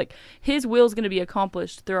through it. His will is going to be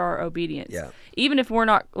accomplished through our obedience. Yeah. Even if we're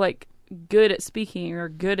not good at speaking or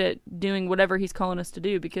good at doing whatever he's calling us to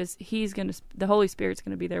do, because the Holy Spirit's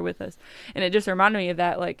going to be there with us. And it just reminded me of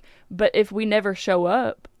that. Like, but if we never show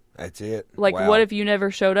up, that's it. Like, wow. What if you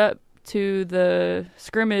never showed up to the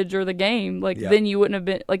scrimmage or the game? Like, then you wouldn't have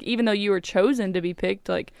been, like, even though you were chosen to be picked,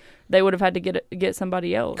 like, they would have had to get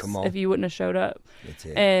somebody else if you wouldn't have showed up. That's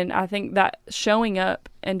it. And I think that showing up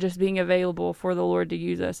and just being available for the Lord to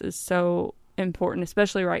use us is so important,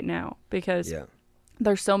 especially right now, because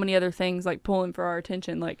there's so many other things like pulling for our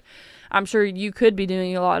attention. Like, I'm sure you could have been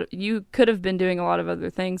doing a lot of other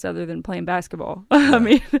things other than playing basketball. I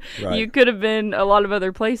mean, you could have been a lot of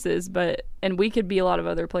other places, and we could be a lot of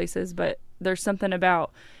other places, but there's something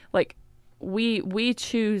about, like, we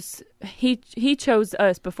choose, he chose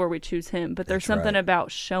us before we choose him, but there's something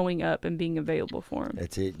about showing up and being available for him.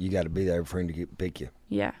 That's it. You got to be there for him to pick you.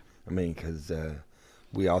 Yeah. I mean, because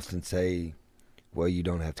we often say, well, you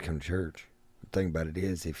don't have to come to church. The thing about it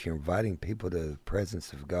is, if you're inviting people to the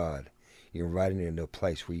presence of God, you're inviting them into a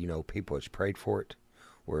place where you know people has prayed for it,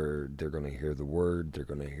 where they're going to hear the word, they're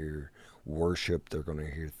going to hear worship, they're going to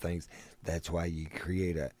hear things. That's why you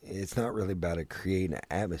create it's not really about creating an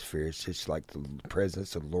atmosphere. It's just like the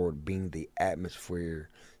presence of the Lord being the atmosphere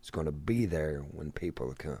is going to be there when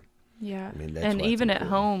people come. Yeah. I mean, that's and even at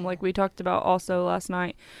home, like we talked about also last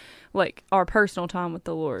night, like our personal time with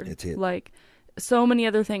the Lord. That's it. Like, so many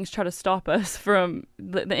other things try to stop us from,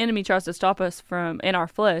 the enemy tries to stop us from, and our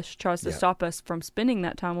flesh tries to stop us from spending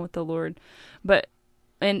that time with the Lord.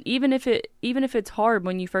 And even if it's hard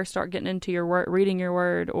when you first start getting into your word, reading your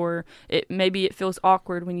word, or maybe it feels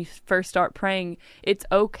awkward when you first start praying, it's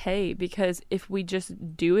okay, because if we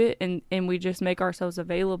just do it and we just make ourselves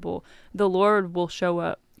available, the Lord will show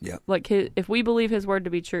up. Yeah. Like, if we believe his word to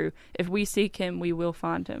be true, if we seek him, we will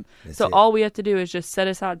find him. That's all we have to do is just set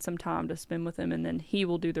aside some time to spend with him, and then he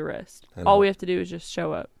will do the rest. All we have to do is just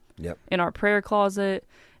show up. Yep. In our prayer closet,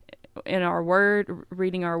 in our word,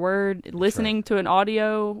 reading our word, listening to an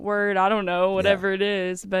audio word, I don't know, whatever it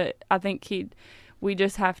is, but I think we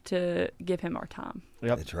just have to give him our time.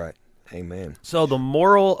 Yep. That's right. Amen. So the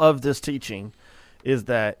moral of this teaching is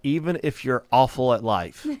that even if you're awful at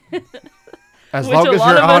life, as long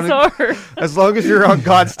as you're on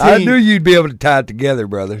God's team, I knew you'd be able to tie it together,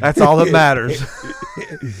 brother. That's all that matters.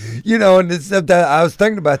 You know, and sometimes I was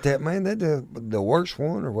thinking about that, man. That's the worst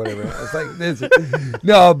one or whatever. I was like,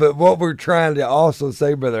 no, but what we're trying to also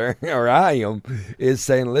say, brother, or I am, is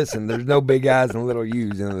saying, listen, there's no big eyes and little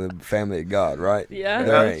U's in the family of God, right? Yeah,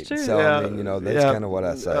 there that's ain't. true. So I mean, you know, that's kind of what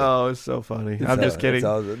I say. Oh, it's so funny. I'm just kidding.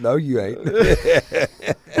 No, you ain't.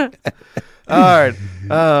 All right.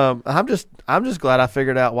 I'm just glad I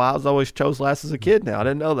figured out why I was always chose last as a kid now. I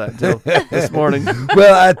didn't know that until this morning.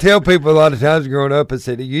 Well, I tell people a lot of times growing up, I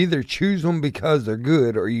said, you either choose them because they're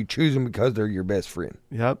good or you choose them because they're your best friend.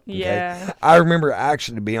 Yep. Okay? Yeah. I remember,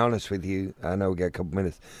 actually, to be honest with you, I know we got a couple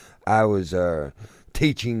minutes, I was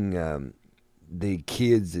teaching the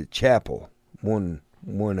kids at chapel one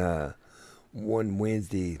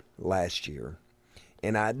Wednesday last year.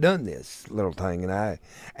 And I'd done this little thing, and I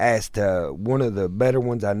asked one of the better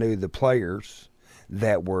ones I knew, the players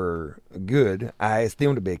that were good, I asked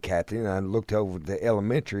them to be a captain, and I looked over at the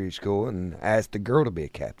elementary school and asked the girl to be a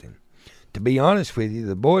captain. To be honest with you,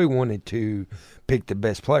 the boy wanted to pick the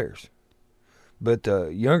best players. But the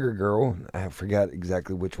younger girl, I forgot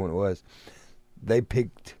exactly which one it was, they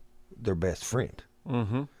picked their best friend.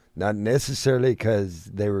 Mm-hmm. Not necessarily because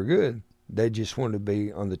they were good. They just wanted to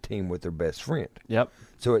be on the team with their best friend. Yep.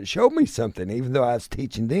 So it showed me something. Even though I was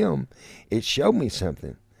teaching them, it showed me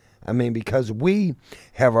something. I mean, because we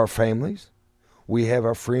have our families. We have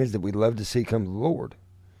our friends that we love to see come to the Lord.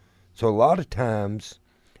 So a lot of times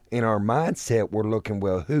in our mindset, we're looking,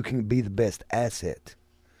 well, who can be the best asset?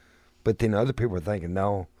 But then other people are thinking,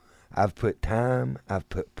 no, I've put time, I've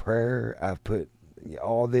put prayer, I've put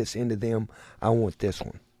all this into them. I want this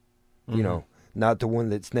one. Mm-hmm. You know. Not the one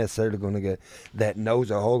that's necessarily going to that knows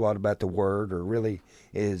a whole lot about the word or really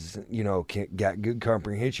is, you know, got good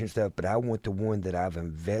comprehension stuff, but I want the one that I've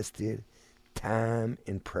invested time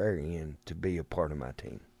and prayer in to be a part of my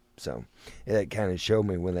team. So that kind of showed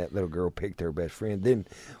me when that little girl picked her best friend. Then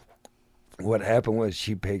what happened was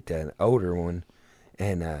she picked an older one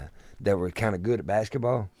and that were kind of good at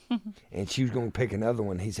basketball, and she was going to pick another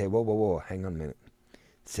one. He said, whoa, hang on a minute.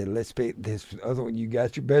 Said, let's pick this other one. You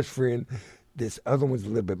got your best friend. This other one's a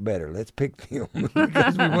little bit better. Let's pick them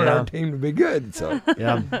because we want our team to be good. So,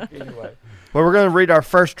 anyway. Well, we're going to read our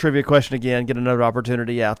first trivia question again, get another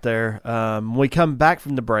opportunity out there. When we come back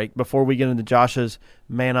from the break, before we get into Josh's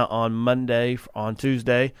manna on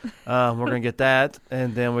Tuesday, we're going to get that,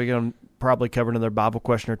 and then we're going to probably cover another Bible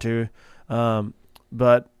question or two.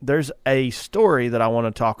 but there's a story that I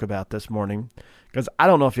want to talk about this morning because I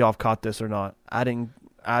don't know if y'all have caught this or not. I didn't.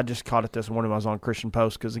 I just caught it this morning when I was on Christian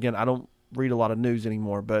Post because, again, I don't read a lot of news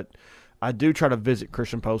anymore, but I do try to visit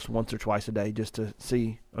Christian Post once or twice a day just to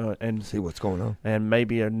see what's going on, and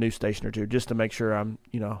maybe a news station or two just to make sure I'm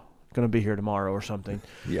going to be here tomorrow or something.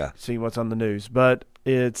 Yeah, see what's on the news. But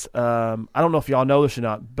it's I don't know if y'all know this or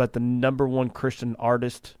not, but the number one Christian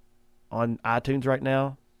artist on iTunes right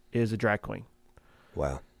now is a drag queen.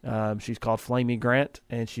 Wow. She's called Flamy Grant,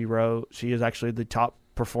 and she is actually the top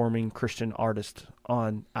performing Christian artist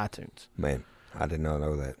on iTunes. Man, I did not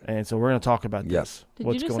know that. And so we're going to talk about this. Did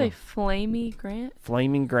you just say Flamy Grant?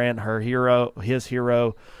 Flamy Grant, his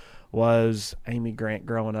hero was Amy Grant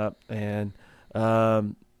growing up, and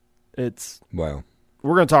it's wow.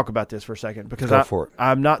 We're going to talk about this for a second because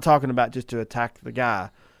I'm not talking about just to attack the guy.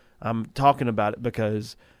 I'm talking about it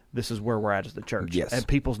because this is where we're at as the church. Yes. And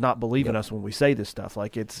people's not believing us when we say this stuff.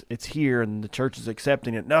 Like it's here and the church is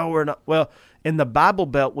accepting it. No, we're not. Well, in the Bible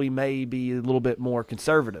Belt, we may be a little bit more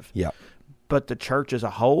conservative. Yeah. But the church as a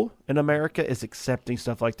whole in America is accepting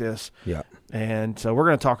stuff like this. Yeah. And so we're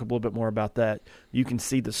going to talk a little bit more about that. You can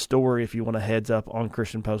see the story if you want a heads up on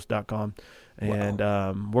ChristianPost.com. And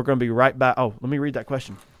we're going to be right back. Oh, let me read that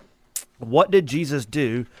question. What did Jesus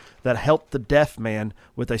do that helped the deaf man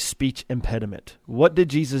with a speech impediment? What did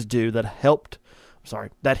Jesus do that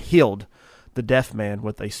healed the deaf man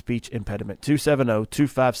with a speech impediment?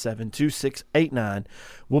 270-257-2689.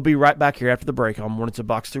 We'll be right back here after the break on Mornings of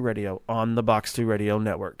Box 2 Radio on the Box 2 Radio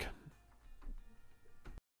Network.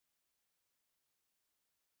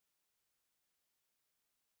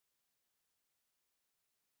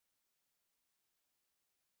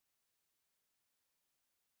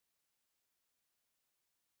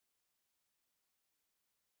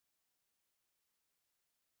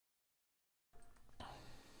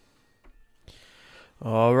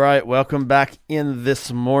 All right, welcome back in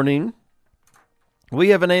this morning. We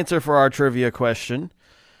have an answer for our trivia question.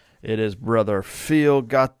 It is Brother Phil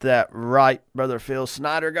got that right. Brother Phil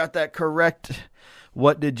Snyder got that correct.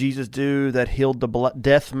 What did Jesus do that healed the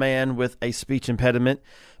deaf man with a speech impediment?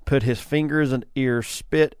 Put his fingers and ears,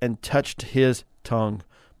 spit, and touched his tongue.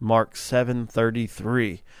 Mark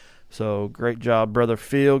 7:33. So great job, Brother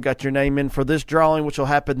Phil. Got your name in for this drawing, which will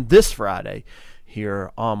happen this Friday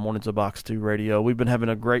here on Mornings of Box 2 Radio. We've been having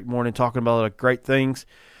a great morning talking about a lot of great things,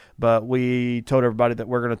 but we told everybody that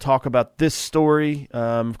we're going to talk about this story.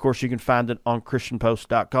 Of course, you can find it on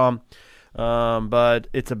ChristianPost.com, but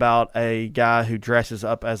it's about a guy who dresses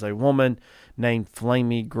up as a woman named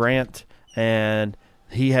Flamy Grant, and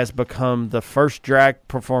he has become the first drag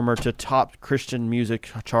performer to top Christian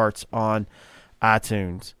music charts on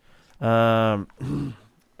iTunes. And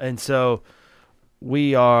so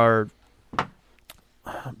we are...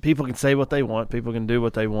 People can say what they want. People can do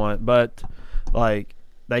what they want. But, like,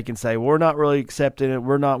 they can say, we're not really accepting it.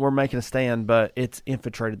 We're making a stand, but it's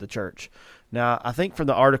infiltrated the church. Now, I think from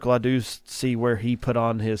the article, I do see where he put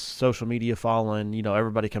on his social media following,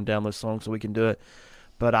 everybody come down this song so we can do it.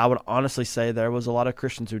 But I would honestly say there was a lot of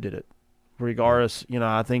Christians who did it. Regardless,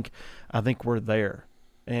 I think we're there.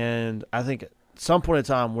 And I think at some point in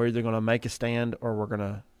time, we're either going to make a stand or we're going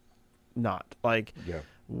to not. Like,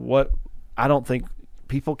 I don't think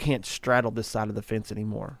people can't straddle this side of the fence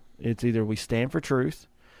anymore. It's either we stand for truth,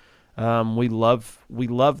 we love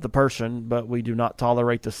the person, but we do not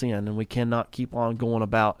tolerate the sin, and we cannot keep on going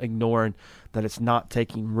about ignoring that it's not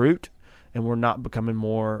taking root, and we're not becoming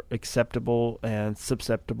more acceptable and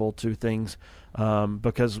susceptible to things,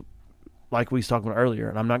 because like we was talking about earlier,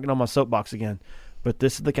 and I'm not getting on my soapbox again, but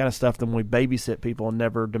this is the kind of stuff that when we babysit people and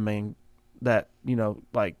never demand that,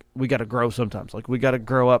 like we got to grow sometimes, like we got to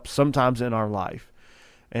grow up sometimes in our life.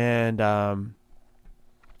 And so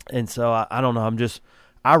I don't know.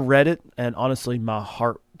 I read it, and honestly, my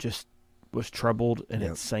heart just was troubled, and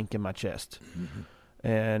it sank in my chest. Mm-hmm.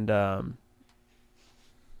 And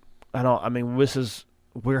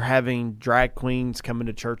we're having drag queens come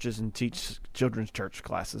into churches and teach children's church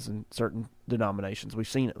classes in certain denominations. We've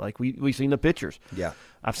seen it. Like we've seen the pictures. Yeah,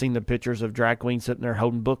 I've seen the pictures of drag queens sitting there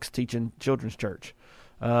holding books, teaching children's church.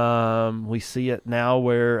 We see it now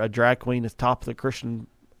where a drag queen is top of the Christian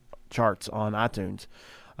charts on iTunes.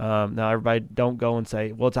 Now everybody don't go and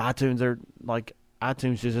say, well, it's iTunes. They're like,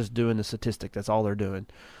 iTunes is just doing the statistic. That's all they're doing.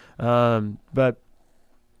 But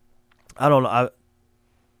I don't know.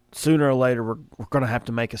 Sooner or later, we're going to have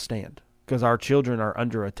to make a stand because our children are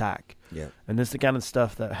under attack. Yeah. And this is the kind of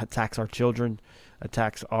stuff that attacks our children,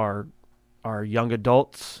 attacks our young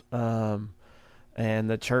adults. And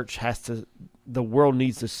the church the world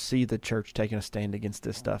needs to see the church taking a stand against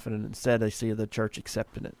this stuff. And instead they see the church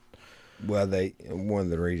accepting it. Well, one of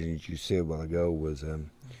the reasons you said a while ago was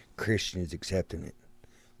Christians accepting it.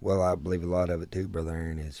 Well, I believe a lot of it too, Brother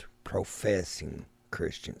Aaron, is professing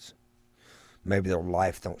Christians. Maybe their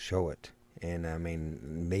life don't show it. And I mean,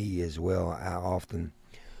 me as well, I often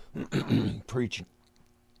preach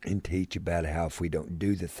and teach about how if we don't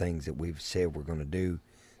do the things that we've said we're going to do,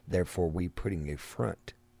 therefore we putting a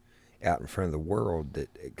front out in front of the world that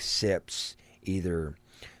accepts either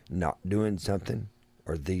not doing something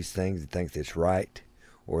or these things and thinks it's right,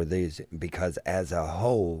 or these, because as a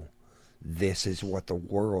whole, this is what the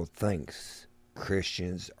world thinks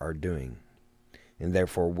Christians are doing. And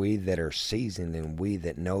therefore we that are seasoned and we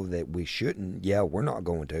that know that we shouldn't, we're not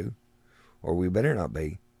going to, or we better not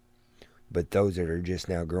be. But those that are just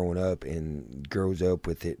now growing up and grows up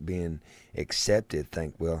with it being accepted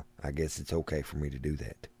think, well, I guess it's okay for me to do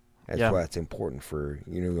that. That's why it's important for,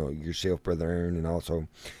 yourself, Brother Aaron, and also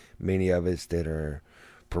many of us that are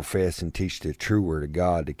profess and teach the true word of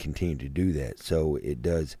God to continue to do that. So it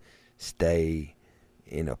does stay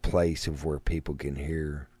in a place of where people can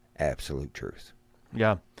hear absolute truth.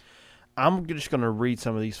 Yeah. I'm just going to read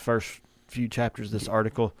some of these first few chapters of this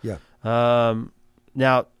article. Yeah.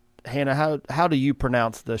 Now, Hannah, how do you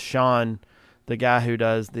pronounce Sean, the guy who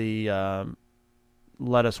does the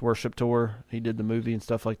Let Us Worship tour? He did the movie and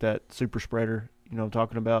stuff like that. Super Spreader, you know what I'm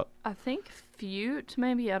talking about? I think Fute,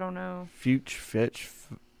 maybe. I don't know.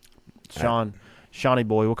 Shawnee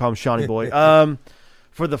Boy. We'll call him Shawnee Boy.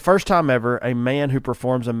 For the first time ever, a man who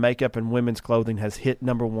performs in makeup and women's clothing has hit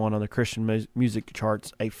number one on the Christian music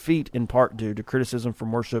charts, a feat in part due to criticism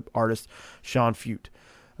from worship artist Sean Fute.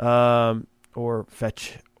 Or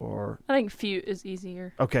Fetch, or... I think Fute is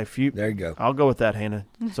easier. Okay, Fute. There you go. I'll go with that, Hannah.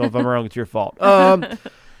 So if I'm wrong, it's your fault.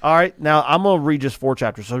 All right, now I'm going to read just 4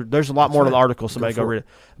 chapters. So there's a lot more to the article, so go read it.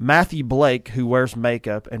 Matthew Blake, who wears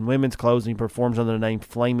makeup and women's clothing, performs under the name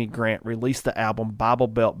Flamey Grant, released the album Bible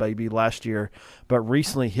Belt Baby last year, but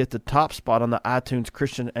recently hit the top spot on the iTunes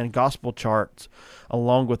Christian and Gospel charts,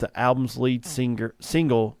 along with the album's lead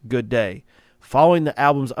single, Good Day. Following the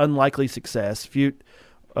album's unlikely success, Fute,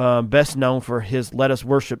 best known for his Let Us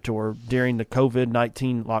Worship tour during the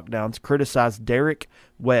COVID-19 lockdowns, criticized Derek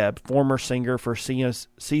Webb, former singer for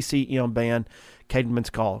CCM band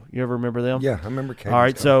Caedmon's Call. You ever remember them? Yeah, I remember Caedmon's All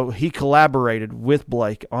right, Call. so he collaborated with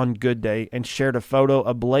Blake on Good Day and shared a photo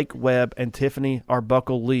of Blake Webb and Tiffany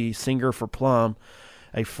Arbuckle Lee, singer for Plum,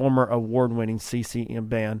 a former award-winning CCM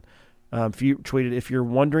band. Fute tweeted, "If you're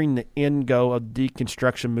wondering the end goal of the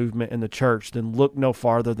deconstruction movement in the church, then look no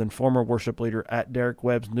farther than former worship leader at Derek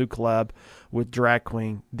Webb's new collab with Drag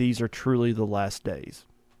Queen. These are truly the last days."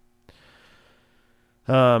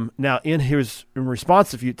 Now, in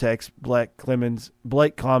response to Fute text, Blake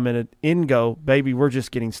commented, "In go, baby, we're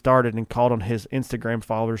just getting started," and called on his Instagram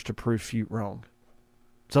followers to prove Fute wrong.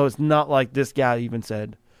 So it's not like this guy even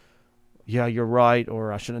said, "Yeah, you're right,"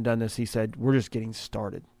 or "I shouldn't have done this." He said, "We're just getting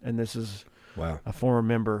started." And this is a former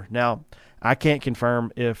member. Now, I can't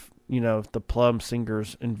confirm if the Plum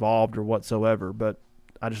singer's involved or whatsoever, but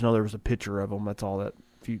I just know there was a picture of them. That's all that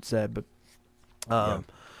Fute said. But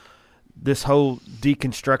this whole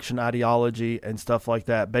deconstruction ideology and stuff like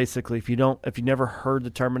that, basically, if you never heard the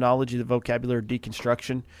terminology, the vocabulary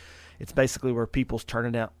deconstruction, it's basically where people's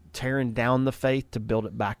tearing down the faith to build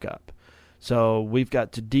it back up. So we've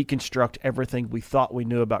got to deconstruct everything we thought we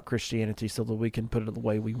knew about Christianity so that we can put it the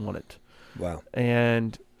way we want it. Wow.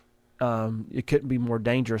 And it couldn't be more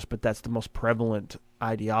dangerous, but that's the most prevalent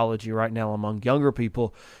ideology right now among younger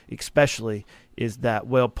people, especially, is that,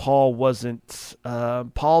 Paul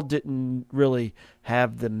didn't really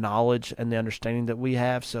have the knowledge and the understanding that we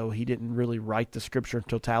have, so he didn't really write the scripture in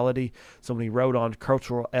totality. So when he wrote on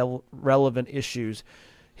cultural relevant issues,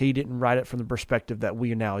 he didn't write it from the perspective that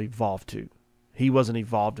we are now evolved to. He wasn't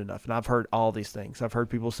evolved enough. And I've heard all these things. I've heard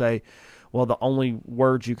people say, well, the only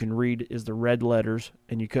words you can read is the red letters,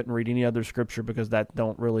 and you couldn't read any other scripture because that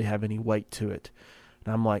don't really have any weight to it.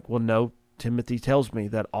 And I'm like, well, no, Timothy tells me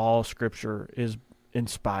that all scripture is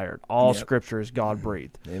inspired. All scripture is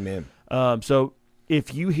God-breathed. Amen. So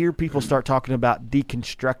if you hear people start talking about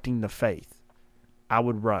deconstructing the faith, I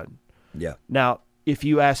would run. Yeah. Now, if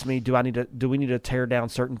you ask me, do we need to tear down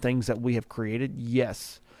certain things that we have created?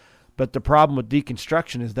 Yes. But the problem with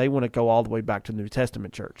deconstruction is they want to go all the way back to the New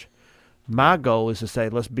Testament church. My goal is to say,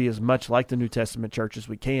 let's be as much like the New Testament church as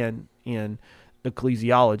we can in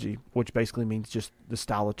ecclesiology, which basically means just the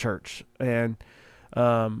style of church. And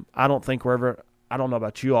I don't think I don't know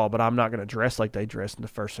about you all, but I'm not going to dress like they dressed in the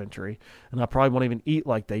first century. And I probably won't even eat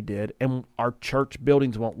like they did. And our church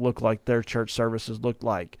buildings won't look like their church services looked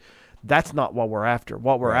like. That's not what we're after.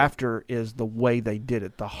 What we're Right. after is the way they did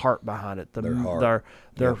it, the heart behind it, Their heart.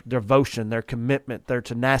 their devotion, their commitment, their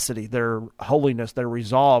tenacity, their holiness, their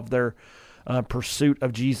resolve, their pursuit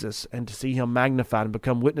of Jesus, and to see him magnified and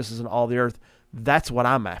become witnesses in all the earth. That's what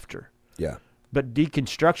I'm after. Yeah. But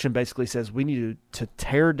deconstruction basically says we need to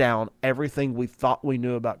tear down everything we thought we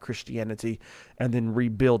knew about Christianity and then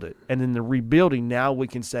rebuild it. And in the rebuilding, now we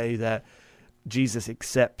can say that Jesus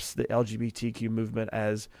accepts the LGBTQ movement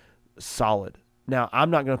as solid. Now, I'm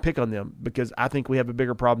not going to pick on them because I think we have a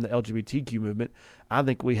bigger problem than the LGBTQ movement. I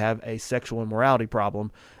think we have a sexual immorality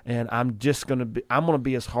problem, and I'm going to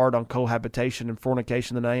be as hard on cohabitation and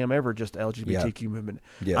fornication than I am ever just the LGBTQ movement.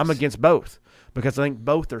 Yes. I'm against both because I think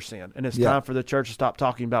both are sin, and it's Yeah. time for the church to stop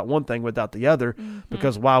talking about one thing without the other.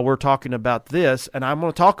 Because while we're talking about this, and I'm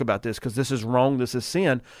going to talk about this because this is wrong, this is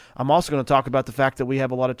sin, I'm also going to talk about the fact that we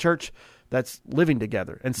have a lot of church that's living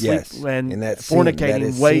together and sleep Yes. and that's sin. fornicating That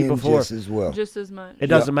is way sin before. just as well. Just as much. It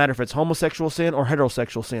doesn't matter if it's homosexual sin or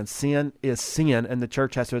heterosexual sin. Sin is sin, and the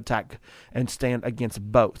church has to attack and stand against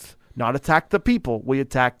both. Not attack the people. We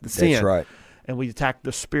attack the sin. That's right. And we attack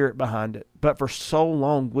the spirit behind it. But for so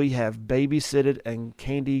long, we have babysitted and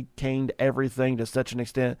candy caned everything to such an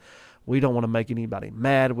extent. We don't want to make anybody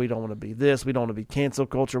mad. We don't want to be this. We don't want to be cancel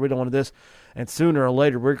culture. We don't want to this. And sooner or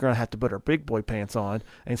later, we're going to have to put our big boy pants on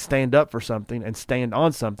and stand up for something and stand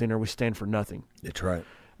on something, or we stand for nothing. That's right.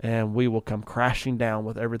 And we will come crashing down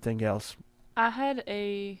with everything else. I had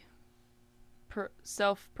a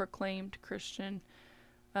self-proclaimed Christian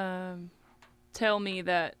tell me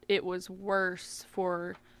that it was worse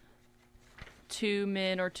for two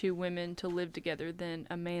men or two women to live together than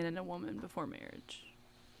a man and a woman before marriage.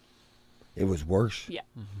 It was worse. Yeah.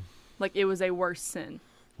 Like it was a worse sin.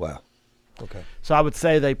 Wow. Okay. So I would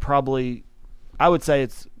say they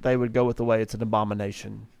would go with the way it's an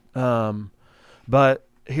abomination. But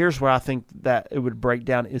here's where I think that it would break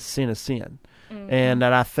down is sin is sin. And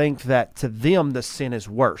that I think that to them the sin is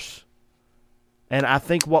worse. And I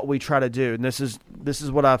think what we try to do, and this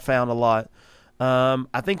is what I've found a lot,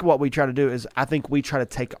 I think what we try to do is I think we try to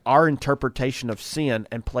take our interpretation of sin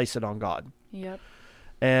and place it on God. Yep.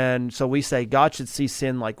 And so we say God should see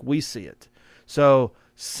sin like we see it. So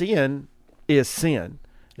sin is sin.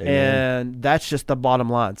 Amen. And that's just the bottom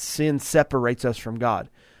line. Sin separates us from God.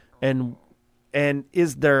 And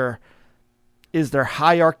is there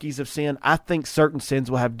hierarchies of sin? I think certain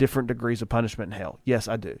sins will have different degrees of punishment in hell. Yes,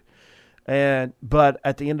 I do. But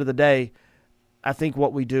at the end of the day, I think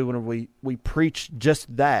what we do when we preach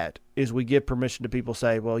just that is we give permission to people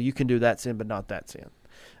say, well, you can do that sin, but not that sin.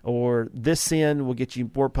 Or this sin will get you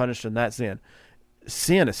more punished than that sin.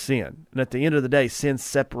 Sin is sin. And at the end of the day, sin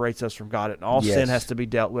separates us from God, and all sin Yes. has to be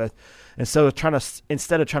dealt with. And so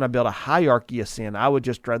instead of trying to build a hierarchy of sin, I would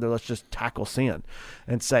just rather let's just tackle sin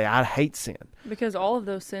and say, I hate sin. Because all of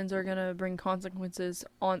those sins are going to bring consequences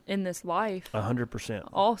in this life. 100%.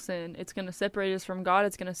 All sin. It's going to separate us from God.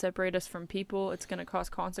 It's going to separate us from people. It's going to cause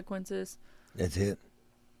consequences. That's it.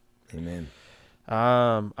 Amen.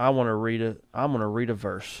 I want to read it. I'm going to read a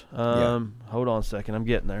verse. Hold on a second. I'm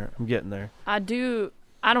getting there. I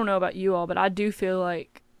don't know about you all, but I do feel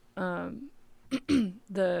like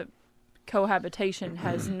the cohabitation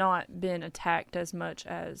has not been attacked as much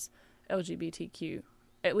as LGBTQ,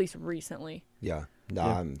 at least recently. Yeah. No,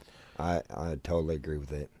 Yeah. I totally agree with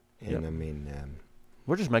that. And Yep. I mean,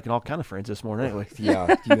 We're just making all kind of friends this morning, ain't we?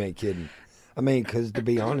 yeah, you ain't kidding. I mean, because to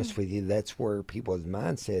be honest with you, that's where people's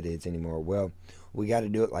mindset is anymore. Well, we got to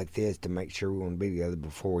do it like this to make sure we want to be together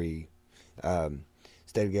before we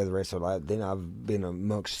stay together the rest of our life. Then I've been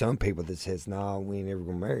amongst some people that says, "Nah, we ain't ever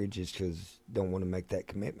gonna marry just because don't want to make that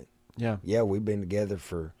commitment." Yeah. Yeah, we've been together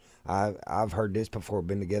for. I've heard this before.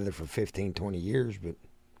 Been together for 15, 20 years, but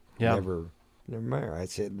Yeah. never married. I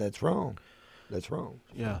said that's wrong. That's wrong.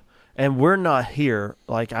 Yeah. And we're not here,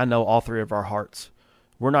 like I know all three of our hearts,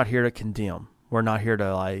 we're not here to condemn. We're not here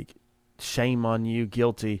to like shame on you,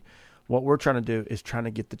 guilty. What we're trying to do is trying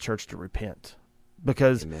to get the church to repent.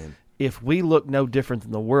 Because Amen. if we look no different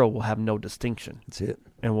than the world, we'll have no distinction That's it.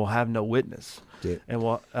 and we'll have no witness. That's it. And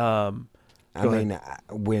we'll, I Go ahead. mean,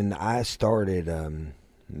 when I started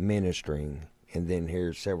ministering, and then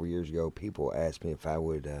here several years ago, people asked me if I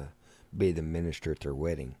would be the minister at their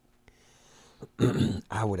wedding.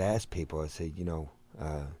 I would ask people, I said,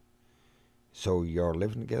 so you are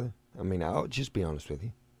living together? I mean, I'll just be honest with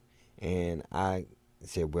you. And I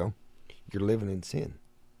said, well, you're living in sin.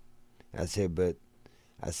 I said,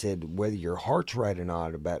 whether your heart's right or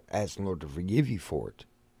not about asking the Lord to forgive you for it,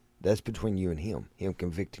 that's between you and Him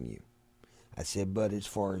convicting you. I said, but as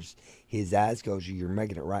far as His eyes goes, you're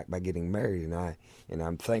making it right by getting married, and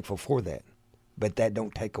I'm thankful for that. But that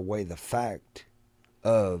don't take away the fact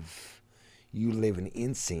of you living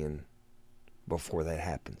in sin before that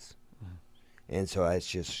happens. And so that's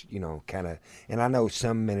just, kind of, and I know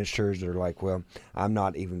some ministers are like, well, I'm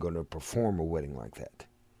not even going to perform a wedding like that.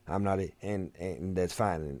 I'm not, and that's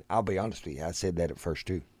fine. And I'll be honest with you, I said that at first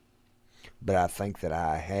too. But I think that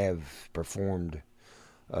I have performed,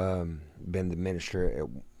 been the minister.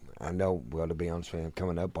 I know, well, to be honest with you, I'm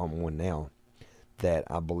coming up on one now that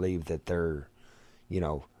I believe that they're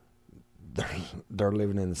living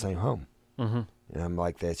in the same home. Mm-hmm. And I'm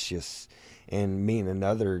like, that's just, and me and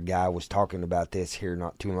another guy was talking about this here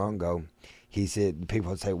not too long ago. He said,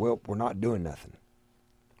 people would say, well, we're not doing nothing.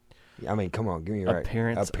 I mean, come on, give me right.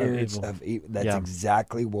 Appearance of evil. That's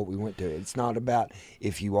exactly what we went to. It's not about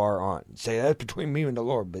if you are on. Say that's between me and the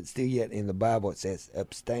Lord, but still yet in the Bible it says,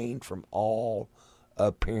 abstain from all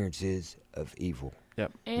appearances of evil.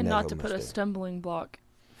 Yep. And not to put a stumbling block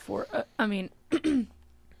for,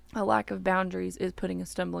 a lack of boundaries is putting a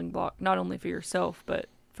stumbling block, not only for yourself, but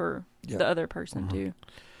for the other person too.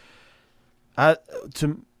 I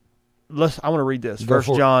want to read this.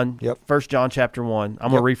 First John chapter 1. I'm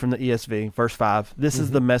going to read from the ESV, verse 5. This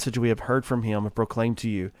is the message we have heard from him and proclaimed to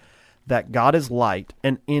you, that God is light,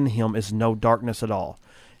 and in him is no darkness at all.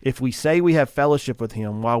 If we say we have fellowship with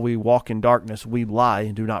him while we walk in darkness, we lie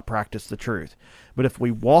and do not practice the truth. But if we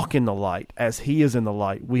walk in the light, as he is in the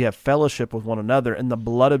light, we have fellowship with one another, and the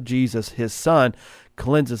blood of Jesus, his Son,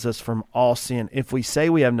 cleanses us from all sin. If we say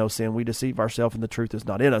we have no sin, we deceive ourselves, and the truth is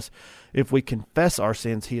not in us. If we confess our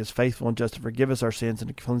sins, he is faithful and just to forgive us our sins and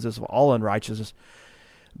to cleanse us of all unrighteousness.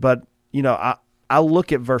 But, I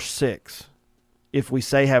look at verse 6. If we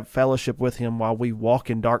say have fellowship with him while we walk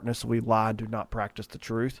in darkness, we lie and do not practice the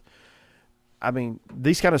truth. I mean,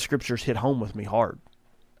 these kind of scriptures hit home with me hard.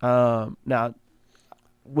 Now,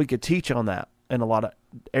 we could teach on that in a lot of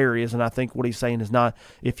areas, and I think what he's saying is not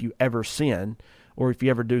if you ever sin or if you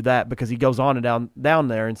ever do that, because he goes on and down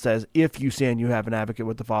there and says, if you sin, you have an advocate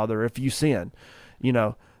with the Father. If you sin,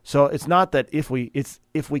 So it's not that if we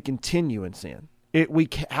continue in sin.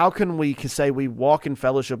 How can we say we walk in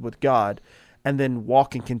fellowship with God and then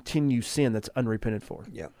walk and continue sin that's unrepented for?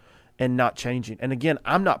 Yeah. And not changing. And again,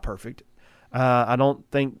 I'm not perfect. I don't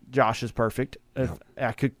think Josh is perfect. No.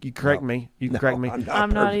 You correct me. You can correct me.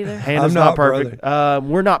 I'm not either. Hannah's not perfect.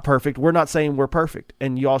 We're not perfect. We're not saying we're perfect,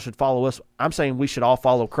 and you all should follow us. I'm saying we should all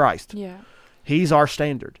follow Christ. Yeah. He's our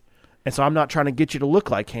standard. And so I'm not trying to get you to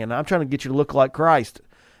look like Hannah. I'm trying to get you to look like Christ.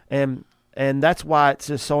 And that's why it's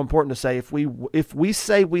just so important to say if we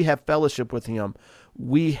say we have fellowship with him,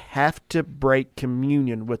 we have to break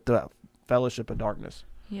communion with the fellowship of darkness.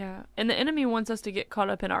 Yeah. And the enemy wants us to get caught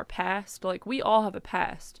up in our past. Like, we all have a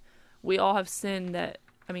past. We all have sin that,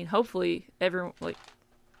 hopefully everyone,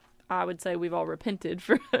 I would say we've all repented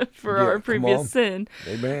for our previous sin.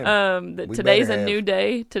 Amen. Today's a new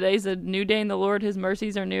day. Today's a new day in the Lord. His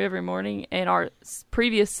mercies are new every morning, and our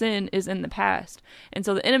previous sin is in the past. And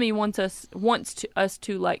so the enemy wants us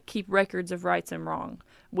to keep records of rights and wrong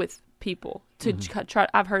with people. To try.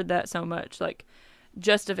 I've heard that so much,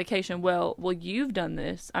 justification. Well, you've done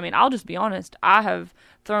this. I'll just be honest. I have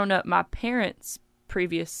thrown up my parents'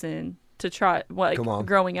 previous sin to try,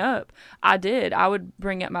 growing up. I did. I would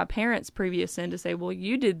bring up my parents' previous sin to say, well,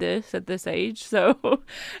 you did this at this age. So,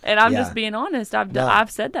 and I'm just being honest.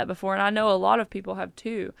 I've said that before, and I know a lot of people have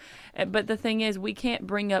too. But the thing is, we can't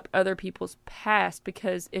bring up other people's past,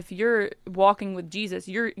 because if you're walking with Jesus,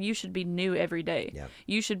 you should be new every day. Yeah.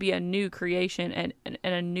 You should be a new creation and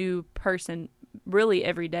a new person really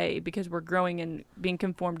every day, because we're growing and being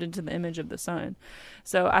conformed into the image of the Son.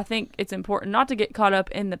 So I think it's important not to get caught up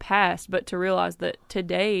in the past, but to realize that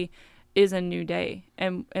today is a new day,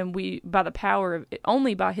 and we, by the power of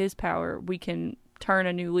only by his power, we can turn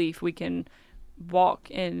a new leaf. We can walk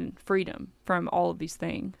in freedom from all of these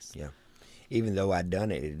things. Yeah. Even though I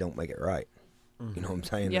done it, it don't make it right. You know what I'm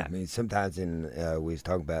saying? Yeah. Sometimes we was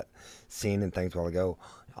talking about sin and things a while ago.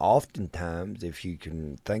 Oftentimes, if you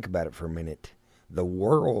can think about it for a minute, the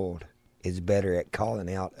world is better at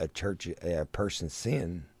calling out a person's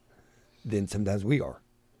sin than sometimes we are.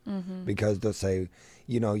 Mm-hmm. Because they'll say,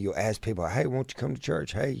 you'll ask people, hey, won't you come to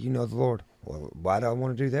church? Hey, you know the Lord. Well, why do I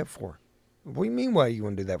want to do that for? What do you mean, why do you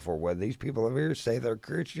want to do that for? Well, these people over here say they're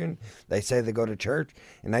Christian. They say they go to church,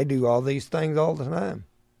 and they do all these things all the time.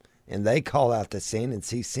 And they call out the sin and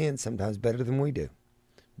see sin sometimes better than we do.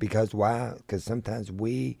 Because why? Because sometimes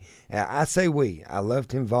I say we. I love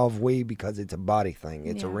to involve we because it's a body thing.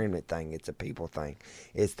 It's a remnant thing. It's a people thing.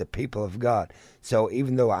 It's the people of God. So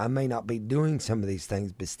even though I may not be doing some of these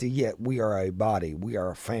things, but still yet we are a body. We are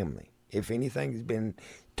a family. if anything has been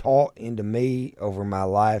taught into me over my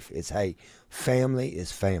life, it's, hey, family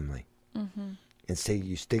is family. Mm-hmm. And see,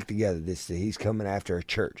 you stick together. He's coming after a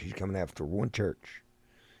church. He's coming after one church.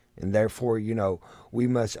 And therefore, we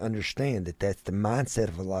must understand that that's the mindset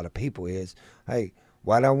of a lot of people is, hey,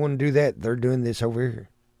 why do I want to do that? They're doing this over here.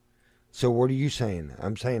 So what are you saying?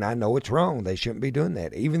 I'm saying I know it's wrong. They shouldn't be doing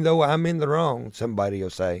that. Even though I'm in the wrong, somebody will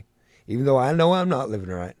say, even though I know I'm not living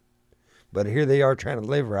right. But here they are trying to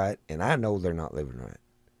live right, and I know they're not living right.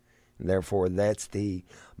 And therefore, that's the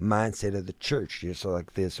mindset of the church. Just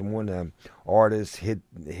like this, and one artist hit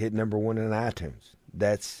number 1 in iTunes.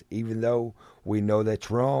 That's, even though we know that's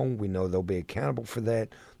wrong, we know they'll be accountable for that.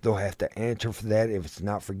 They'll have to answer for that if it's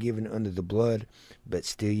not forgiven under the blood. But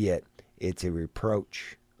still yet, it's a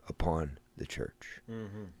reproach upon the church.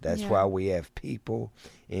 Mm-hmm. That's why we have people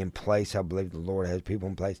in place. I believe the Lord has people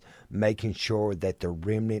in place making sure that the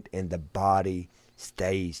remnant and the body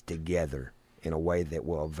stays together in a way that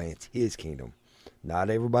will advance His kingdom. Not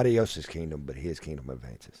everybody else's kingdom, but His kingdom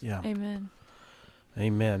advances. Yeah. Amen.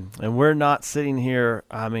 Amen. And we're not sitting here,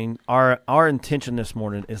 I mean, our intention this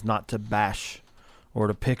morning is not to bash or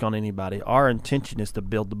to pick on anybody. Our intention is to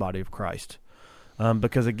build the body of Christ.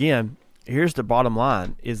 Because again, here's the bottom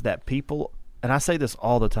line, is that people, and I say this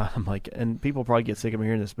all the time, and people probably get sick of me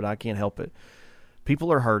hearing this, but I can't help it.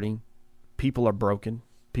 People are hurting. People are broken.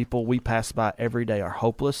 People we pass by every day are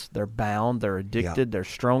hopeless. They're bound. They're addicted. They're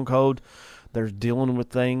stronghold. They're dealing with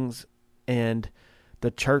things. And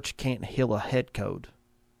the church can't heal a head code,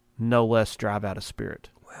 no less drive out a spirit.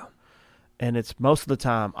 Wow. And it's most of the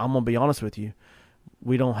time, I'm going to be honest with you,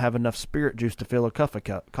 we don't have enough spirit juice to fill a coffee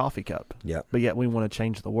cup. Yep. But yet we want to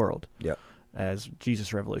change the world. Yep. As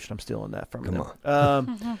Jesus Revolution. I'm stealing that from Come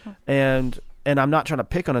them. on. And I'm not trying to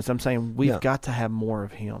pick on us. I'm saying we've got to have more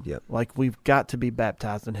of Him. Yep. Like, we've got to be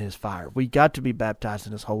baptized in His fire. We got to be baptized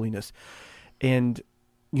in His holiness. And,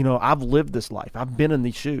 I've lived this life. I've been in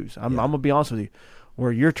these shoes. I'm going to be honest with you,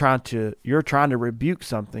 where you're trying to rebuke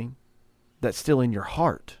something that's still in your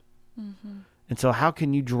heart. Mm-hmm. And so how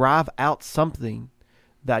can you drive out something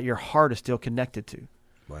that your heart is still connected to?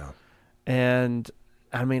 Wow. And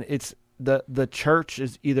I mean, it's the church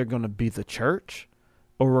is either going to be the church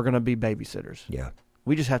or we're going to be babysitters. Yeah.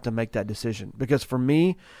 We just have to make that decision. Because for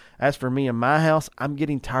me in my house, I'm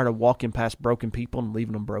getting tired of walking past broken people and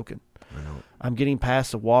leaving them broken. I'm getting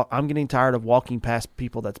tired of walking past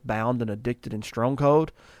people that's bound and addicted and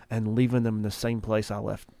stronghold and leaving them in the same place I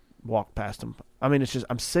walked past them. I mean, it's just,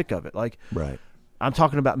 I'm sick of it. Like, right. I'm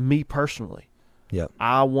talking about me personally. Yeah.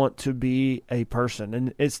 I want to be a person.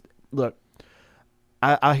 And look,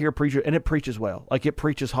 I hear a preacher, and it preaches well. Like, it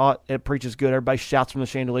preaches hot. It preaches good. Everybody shouts from the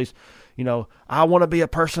chandeliers. I want to be a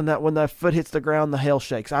person that when the foot hits the ground, the hell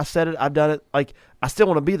shakes. I said it. I've done it. Like, I still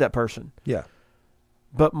want to be that person. Yeah.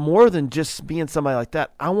 But more than just being somebody like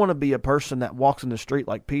that, I want to be a person that walks in the street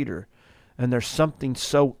like Peter, and there's something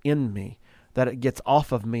so in me that it gets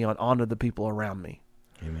off of me and onto the people around me.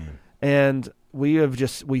 Amen. And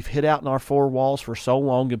we've hid out in our four walls for so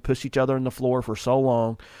long and pushed each other in the floor for so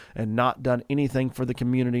long and not done anything for the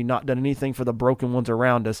community, not done anything for the broken ones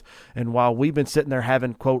around us. And while we've been sitting there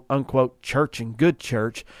having quote unquote church and good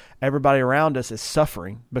church, everybody around us is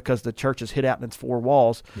suffering because the church is hid out in its four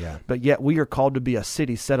walls. Yeah. But yet we are called to be a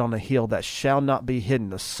city set on a hill that shall not be hidden,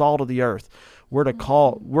 the salt of the earth. We're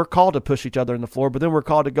called to push each other in the floor, but then we're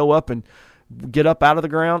called to go up and get up out of the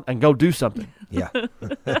ground and go do something. Yeah.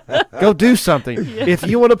 Go do something. Yeah. If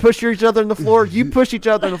you want to push each other in the floor, you push each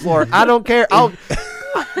other in the floor. I don't care.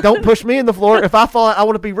 Don't push me in the floor. If I fall out, I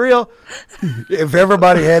want to be real. If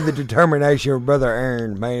everybody had the determination of Brother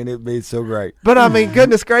Aaron, man, it'd be so great. But I mean,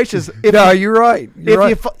 goodness gracious. No, you're right.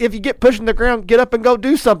 If you get pushed in the ground, get up and go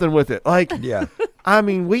do something with it. Like, yeah. I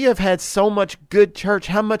mean, we have had so much good church.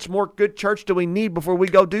 How much more good church do we need before we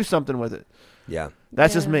go do something with it? Yeah.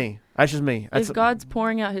 That's just me. That's just me. If God's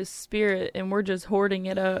pouring out His Spirit and we're just hoarding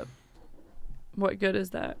it up, what good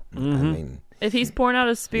is that? Mm-hmm. I mean, if He's pouring out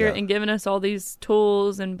His Spirit and giving us all these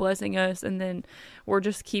tools and blessing us, and then we're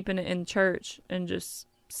just keeping it in church and just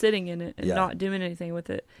sitting in it and not doing anything with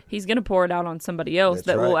it, He's going to pour it out on somebody else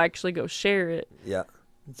will actually go share it. Yeah.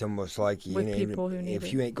 It's almost like people who need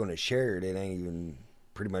if you ain't going to share it, it ain't even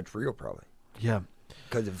pretty much real, probably. Yeah.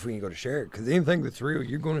 Because if we ain't going to share it, because anything that's real,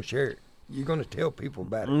 you're going to share it. You're going to tell people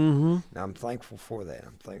about it. Mm-hmm. Now, I'm thankful for that.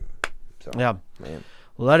 I'm thankful. So, yeah. Man.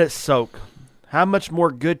 Let it soak. How much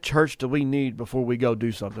more good church do we need before we go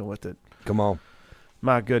do something with it? Come on.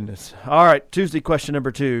 My goodness. All right, Tuesday question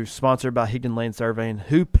number 2, sponsored by Higdon Land Surveying.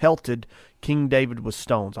 Who pelted King David with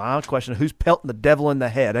stones? I question who's pelting the devil in the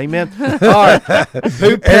head. Amen. All right.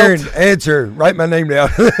 Aaron, answer. Write my name down.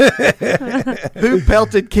 Who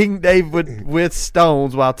pelted King David with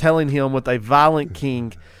stones while telling him what a violent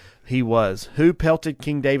king he was? Who pelted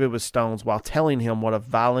King David with stones while telling him what a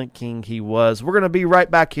violent king he was? We're going to be right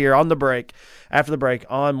back here on the break, after the break,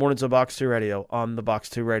 on Mornings of Box 2 Radio on the Box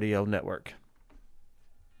 2 Radio Network.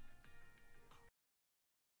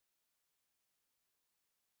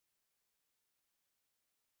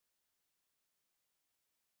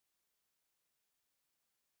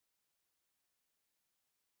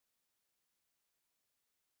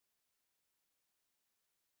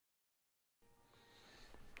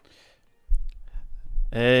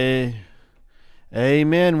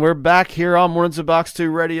 Amen. We're back here on Mornings of Box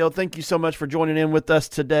 2 Radio. Thank you so much for joining in with us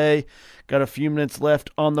today. Got a few minutes left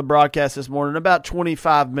on the broadcast this morning, about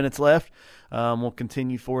 25 minutes left. We'll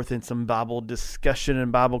continue forth in some Bible discussion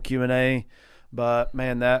and Bible Q&A. But,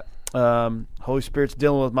 man, that Holy Spirit's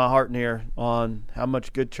dealing with my heart in here on how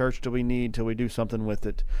much good church do we need till we do something with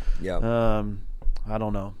it. Yeah. I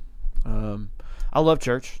don't know. I love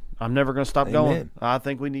church. I'm never going to stop going. I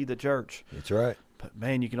think we need the church. That's right. But,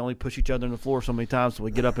 man, you can only push each other on the floor so many times till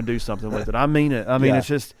we get up and do something with it. I mean it. I mean, it's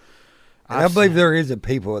just. And I believe there is a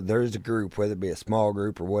group, whether it be a small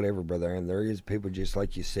group or whatever, Brother Aaron, there is people just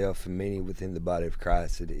like yourself and many within the body of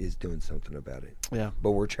Christ that is doing something about it. Yeah.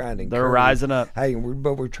 But we're trying to encourage. They're rising up. Hey,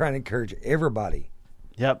 but we're trying to encourage everybody.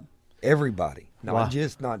 Yep. Everybody. Not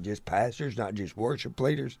just pastors, not just worship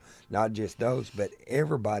leaders, not just those, but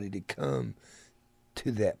everybody to come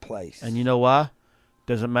to that place. And you know why?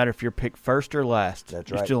 Doesn't matter if you're picked first or last. That's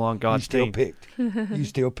you're right. Still on God's team. You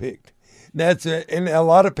still picked. That's it. And a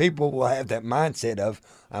lot of people will have that mindset of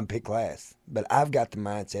I'm picked last, but I've got the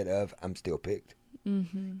mindset of I'm still picked.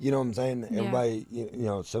 Mm-hmm. You know what I'm saying? Yeah. Everybody, you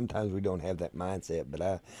know, sometimes we don't have that mindset, but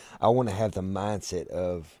I want to have the mindset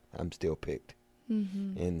of I'm still picked,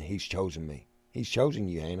 and He's chosen me. He's chosen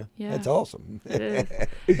you, Hannah. Yeah. That's awesome. It is.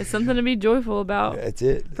 It's something to be joyful about. That's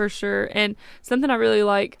it. For sure. And something I really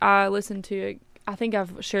like, I listened to, I think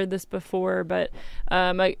I've shared this before, but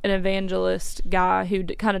an evangelist guy who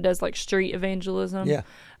kind of does like street evangelism. Yeah.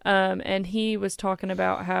 And he was talking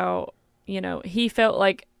about how, he felt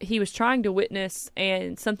like he was trying to witness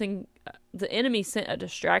and something, the enemy sent a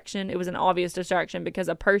distraction. It was an obvious distraction because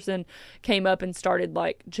a person came up and started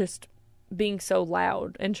like just being so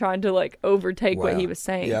loud and trying to like overtake what he was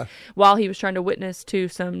saying while he was trying to witness to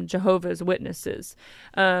some Jehovah's Witnesses.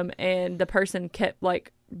 And the person kept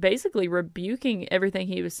like basically rebuking everything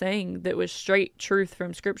he was saying that was straight truth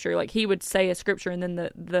from scripture. Like he would say a scripture and then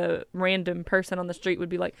the random person on the street would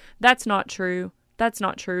be like, that's not true. That's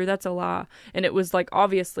not true. That's a lie. And it was like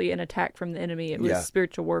obviously an attack from the enemy. It was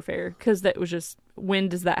spiritual warfare because that was just, when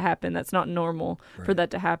does that happen? That's not normal for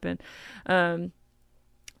that to happen.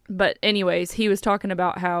 But anyways, he was talking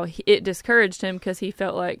about how it discouraged him because he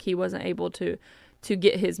felt like he wasn't able to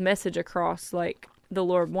get his message across like the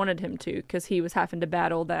Lord wanted him to, because he was having to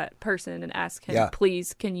battle that person and ask him,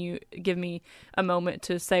 please, can you give me a moment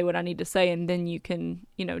to say what I need to say, and then you can,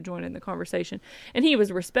 join in the conversation. And he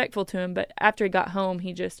was respectful to him, but after he got home,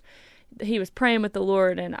 he was praying with the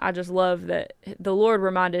Lord, and I just love that the Lord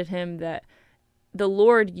reminded him that the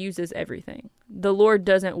Lord uses everything. The Lord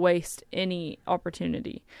doesn't waste any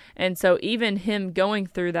opportunity. And so even him going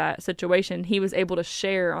through that situation, he was able to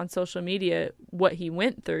share on social media what he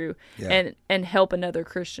went through and help another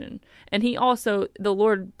Christian. And he also, the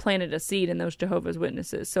Lord planted a seed in those Jehovah's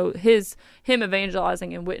Witnesses. So him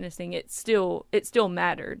evangelizing and witnessing, it still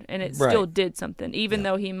mattered, and it still did something, even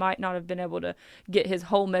though he might not have been able to get his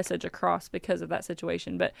whole message across because of that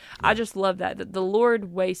situation. But I just love that the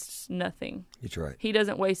Lord wastes nothing. That's right. He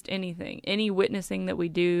doesn't waste anything. Any witnessing that we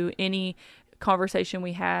do, any conversation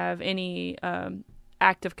we have, any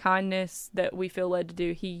act of kindness that we feel led to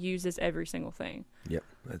do, he uses every single thing. Yep,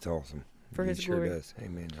 that's awesome. For his glory. Sure does.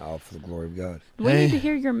 Amen. All for the glory of God. We need to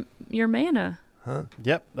hear your manna. Huh?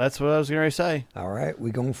 Yep, that's what I was going to say. All right,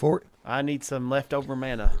 we going for it? I need some leftover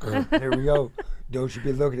manna. There we go. Don't you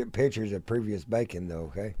be looking at pictures of previous bacon,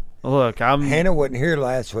 though, okay? Look, Hannah wasn't here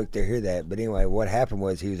last week to hear that, but anyway, what happened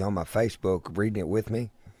was he was on my Facebook reading it with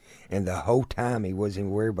me, and the whole time he wasn't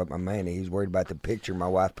worried about my manna. He was worried about the picture my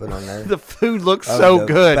wife put on there. The food looks so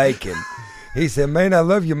good. Bacon. He said, "Man, I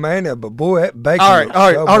love you, man, but boy, that bacon." All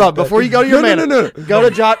right, hold on. Before you go to your man, no. Go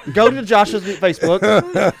to Josh's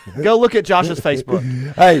Facebook. Go look at Josh's Facebook.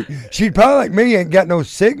 Hey, she'd probably like me ain't got no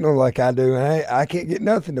signal like I do. I can't get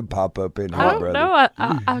nothing to pop up in here, I don't brother. know.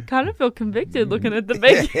 I kind of feel convicted looking at the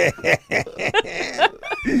bacon.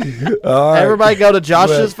 All right. Everybody go to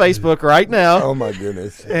Josh's Facebook right now Oh my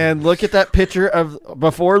goodness. and look at that picture of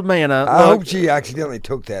before manna. I Look. hope she accidentally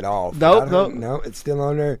took that off. Nope, I don't- No, it's still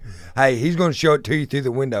on there. Hey, he's going to show it to you through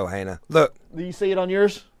the window, Hannah. Look. Do you see it on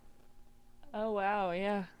yours? Oh wow,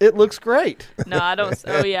 yeah. It looks great. No, I don't.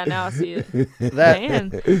 Oh yeah, now I see it. That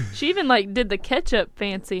Man, she even like did the ketchup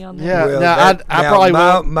fancy on there. Yeah. Well, now that- I now, probably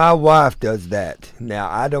my, won't. my wife does that. Now,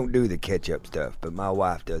 I don't do the ketchup stuff, but my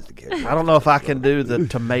wife does the ketchup. I don't know if I can do the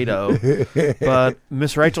tomato, but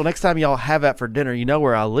Miss Rachel, next time y'all have that for dinner, you know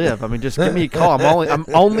where I live. I mean, just give me a call. I'm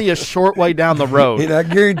only a short way down the road. And I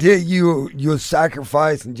guarantee you'll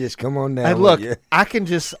sacrifice and just come on down. And look, with you. I can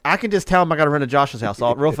just tell him I got to run to Josh's house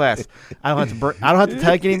all real fast. I don't have to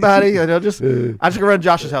take anybody. I just gonna run to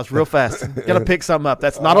Josh's house real fast. Gotta pick something up.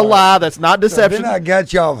 That's not a lie. That's not deception. Then I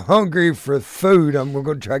got y'all hungry for food. I'm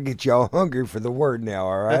going to try to get y'all hungry for the word now,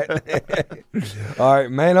 all right? All right,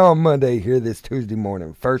 man, on Monday here this Tuesday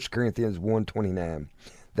morning, 1 Corinthians 1:29,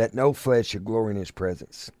 that no flesh should glory in his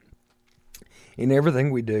presence. In everything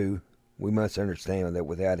we do, we must understand that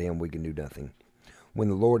without him we can do nothing. When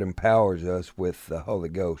the Lord empowers us with the Holy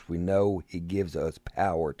Ghost, we know he gives us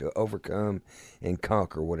power to overcome and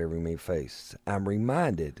conquer whatever we may face. I'm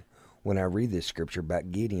reminded when I read this scripture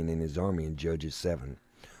about Gideon and his army in Judges 7,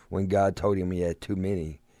 when God told him he had too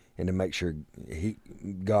many, and to make sure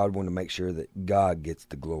God wanted to make sure that God gets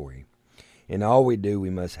the glory. In all we do, we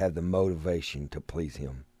must have the motivation to please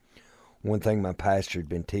him. One thing my pastor has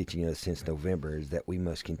been teaching us since November is that we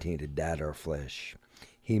must continue to die to our flesh.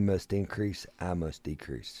 He must increase, I must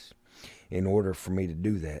decrease. In order for me to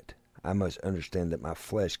do that, I must understand that my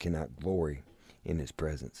flesh cannot glory in his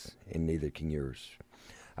presence, and neither can yours.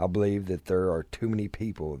 I believe that there are too many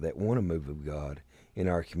people that want to move of God in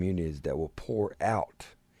our communities that will pour out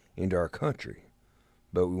into our country,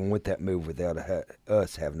 but we want that move without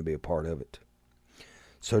us having to be a part of it.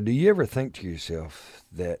 So do you ever think to yourself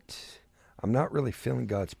that I'm not really feeling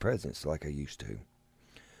God's presence like I used to?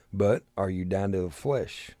 But are you down to the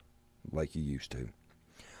flesh like you used to?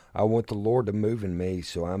 I want the Lord to move in me,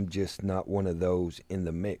 so I'm just not one of those in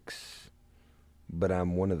the mix, but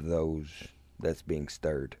I'm one of those that's being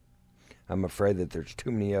stirred. I'm afraid that there's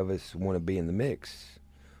too many of us who want to be in the mix,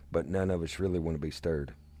 but none of us really want to be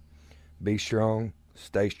stirred. Be strong,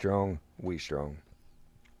 stay strong, we strong.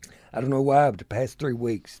 I don't know why, but the past 3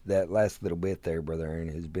 weeks, that last little bit there, Brother Aaron,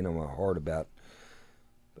 has been on my heart about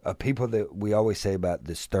people that we always say about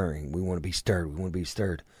the stirring. We want to be stirred. We want to be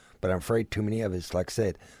stirred. But I'm afraid too many of us, like I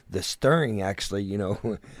said, the stirring actually,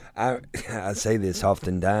 I say this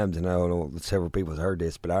oftentimes, and I don't know if several people have heard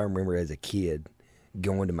this, but I remember as a kid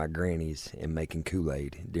going to my granny's and making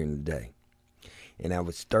Kool-Aid during the day. And I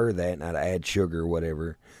would stir that, and I'd add sugar or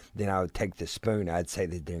whatever. Then I would take the spoon. I'd say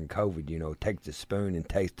that during COVID, take the spoon and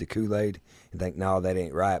taste the Kool-Aid and think, no, that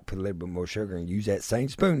ain't right. Put a little bit more sugar and use that same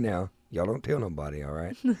spoon now. Y'all don't tell nobody, all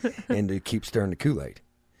right? And to keep stirring the Kool-Aid.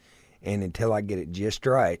 And until I get it just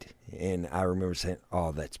right, and I remember saying,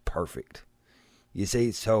 oh, that's perfect. You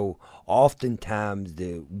see, so oftentimes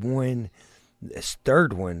the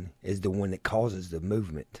stirred one is the one that causes the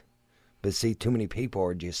movement. But see, too many people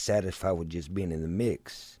are just satisfied with just being in the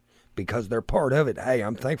mix because they're part of it. Hey,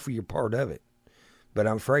 I'm thankful you're part of it. But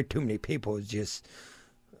I'm afraid too many people is just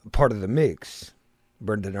part of the mix,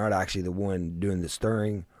 but they're not actually the one doing the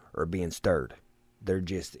stirring or being stirred. They're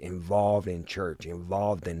just involved in church,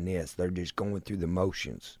 involved in this. They're just going through the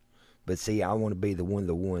motions. But see, I want to be one of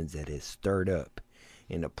the ones that is stirred up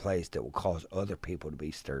in a place that will cause other people to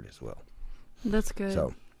be stirred as well. That's good.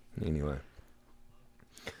 So, anyway.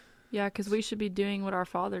 Yeah, because we should be doing what our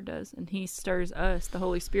Father does, and he stirs us. The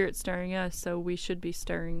Holy Spirit stirring us, so we should be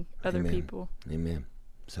stirring other Amen. people. Amen.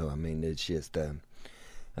 So, it's just...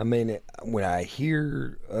 when I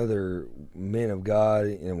hear other men of God,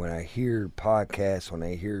 and when I hear podcasts, when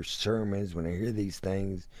I hear sermons, when I hear these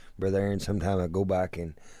things, Brother Aaron, sometimes I go back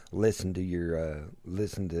and listen to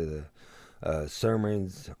the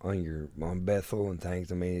sermons on Bethel and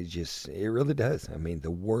things. It really does. The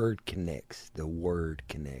Word connects. The Word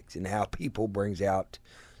connects, and how people brings out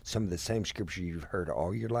some of the same scripture you've heard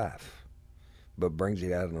all your life, but brings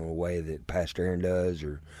it out in a way that Pastor Aaron does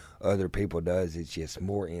or other people does. It's just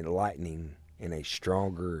more enlightening and a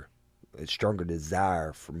stronger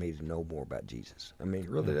desire for me to know more about Jesus. It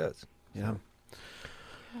really does. Yeah.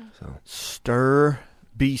 So Stir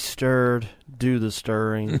Be stirred, do the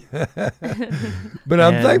stirring. But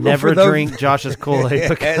I'm and thankful never for those. drink Josh's Kool-Aid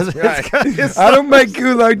because That's right. I don't make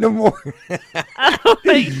Kool-Aid no more.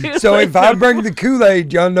 So if I bring the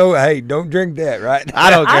Kool-Aid, y'all know, hey, don't drink that, right?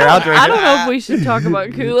 I don't care. I'll drink I it. don't know if we should talk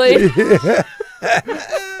about Kool-Aid.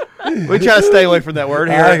 We try to stay away from that word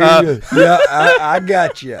here. I hear you. Yeah, I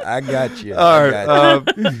got you. I got you. All I right.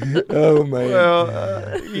 got you. Oh man.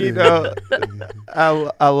 Well, you know,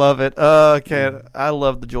 I love it. Okay, I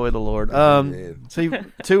love the joy of the Lord. See,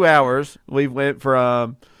 2 hours we went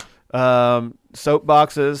from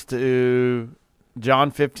soapboxes to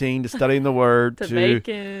John 15 to studying the Word to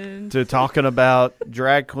bacon. to talking about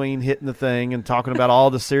drag queen hitting the thing and talking about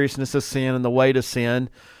all the seriousness of sin and the way to sin.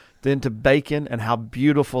 Then to bacon and how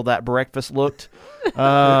beautiful that breakfast looked.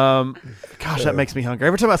 Gosh, that makes me hungry.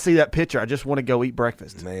 Every time I see that picture, I just want to go eat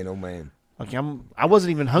breakfast. Man, oh man. Okay, I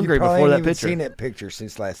wasn't even hungry You probably before that ain't even picture. seen that picture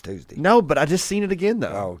since last Tuesday. No, but I just seen it again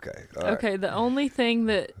though. Oh, okay. All right. Okay, the only thing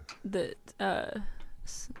that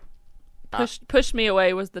pushed me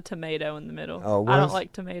away was the tomato in the middle. Oh, I don't was?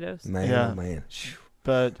 like tomatoes. Man, Yeah. oh man. Phew.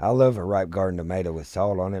 But I love a ripe garden tomato with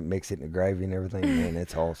salt on it, mix it in the gravy and everything. Man,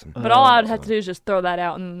 that's awesome. But all I'd have to do is just throw that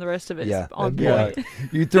out, and the rest of it's Yeah, on that'd be point.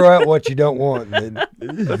 right. You throw out what you don't want. And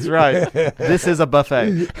then, that's right. This is a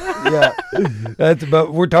buffet. yeah, that's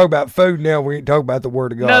about. We're talking about food now. We ain't talking about the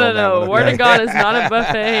Word of God. on that No. one, Word okay? of God is not a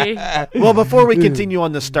buffet. Well, before we continue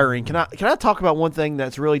on the stirring, can I talk about one thing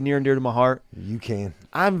that's really near and dear to my heart? You can.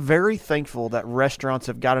 I'm very thankful that restaurants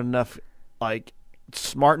have got enough like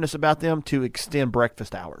smartness about them to extend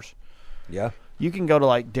breakfast hours. Yeah, You can go to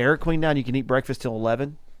like Dairy Queen now and you can eat breakfast till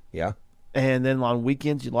 11. yeah. And then on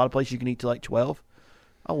weekends, a lot of places you can eat till like 12.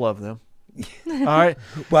 I love them. All right.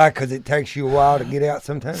 Why? Because it takes you a while to get out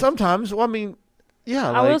sometimes. Sometimes, well, I mean, yeah.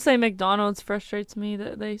 I will say McDonald's frustrates me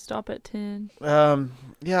that they stop at 10.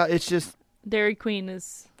 Yeah, it's just. Dairy Queen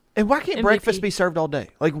is And why can't MVP. breakfast be served all day?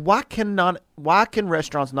 Like, why can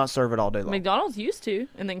restaurants not serve it all day long? McDonald's used to,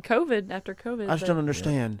 and then after COVID. I just don't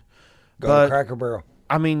understand. Go But- to Cracker Barrel.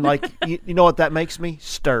 I mean, like, you know what that makes me?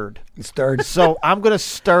 Stirred. Stirred. So I'm going to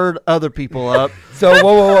stir other people up. So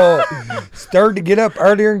whoa. Stirred to get up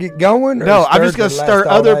earlier and get going? Or No, I'm just stirred going to last stir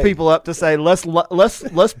all other day? people up to say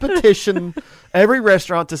let's petition every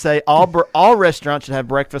restaurant to say all restaurants should have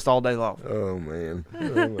breakfast all day long. Oh man,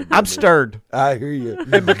 oh, I'm stirred, I hear you.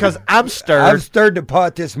 and because I'm stirred, I've stirred the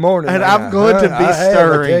pot this morning, And man. I'm going to be I have,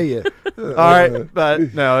 stirring. I tell you. all right.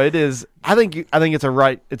 But no, it is. I think it's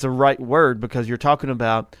a right word because you're talking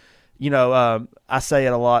about. I say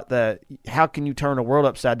it a lot that how can you turn a world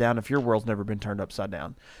upside down if your world's never been turned upside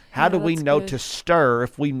down? How do we that's know good. to stir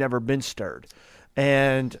if we've never been stirred?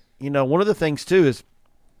 And, one of the things, too, is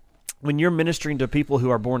when you're ministering to people who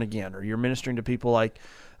are born again or you're ministering to people like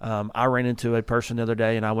I ran into a person the other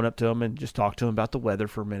day and I went up to him and just talked to him about the weather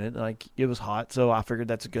for a minute. Like, it was hot, so I figured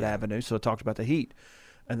that's a good avenue. So I talked about the heat.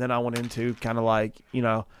 And then I went into kind of like,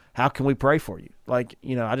 how can we pray for you? Like,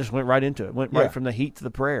 I just went right into it. Went right from the heat to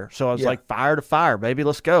the prayer. So I was like, fire to fire, baby,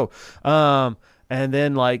 let's go. And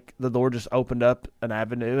then like the Lord just opened up an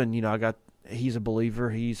avenue and, he's a believer.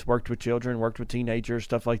 He's worked with children, worked with teenagers,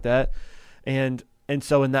 stuff like that. And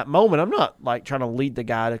so in that moment, I'm not like trying to lead the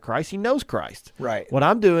guy to Christ. He knows Christ. Right. What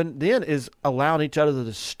I'm doing then is allowing each other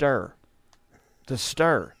to stir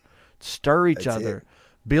each other,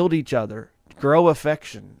 build each other, grow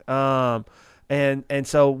affection. And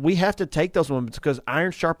so we have to take those moments because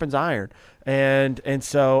iron sharpens iron. And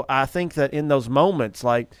so I think that in those moments,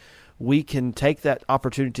 like we can take that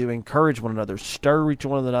opportunity to encourage one another, stir each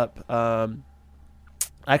one another up.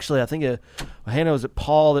 Actually, I think Hannah, was it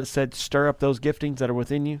Paul that said, stir up those giftings that are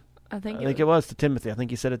within you? I think it was to Timothy. I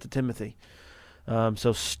think he said it to Timothy.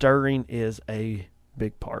 So stirring is a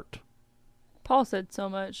big part. Paul said so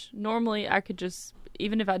much. Normally, I could just,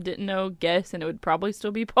 even if I didn't know, guess, and it would probably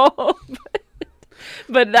still be Paul.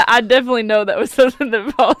 But I definitely know that was something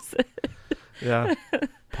that Paul said. Yeah.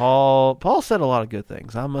 Paul said a lot of good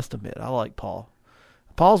things. I must admit, I like Paul.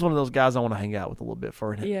 Paul's one of those guys I want to hang out with a little bit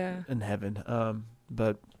for in heaven.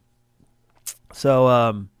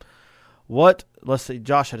 Let's see,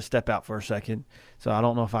 Josh had to step out for a second, so I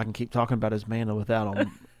don't know if I can keep talking about his manna without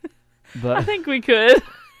him. But I think we could.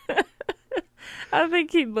 I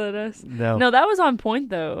think he'd let us. No, that was on point,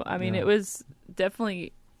 though. I mean, It was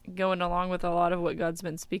definitely going along with a lot of what God's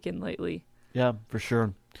been speaking lately. Yeah, for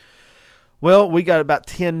sure. Well, we got about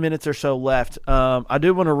 10 minutes or so left. I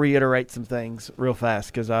do want to reiterate some things real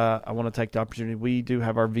fast because I want to take the opportunity. We do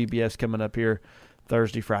have our VBS coming up here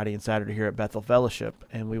Thursday, Friday, and Saturday here at Bethel Fellowship,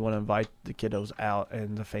 and we want to invite the kiddos out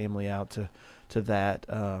and the family out to that.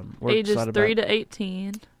 We're Ages excited 3 about, to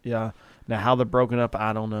 18. Yeah. Now how they're broken up,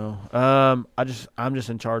 I don't know. I'm just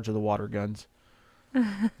in charge of the water guns.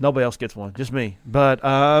 Nobody else gets one, just me. But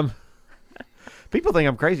people think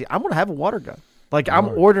I'm crazy. I'm gonna have a water gun. Like I'm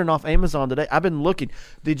ordering off Amazon today. I've been looking.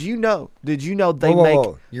 Did you know they make?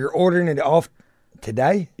 You're ordering it off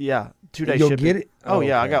today? Yeah, 2-day You'll shipping. get it? Oh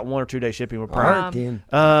yeah, okay. I got 1 or 2 day shipping with All Prime. right,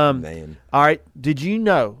 then. Man. All right. Did you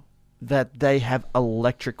know that they have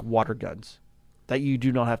electric water guns that you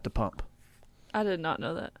do not have to pump? I did not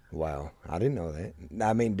know that. Wow, I didn't know that.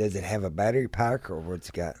 I mean, does it have a battery pack or what's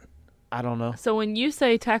it got? I don't know. So when you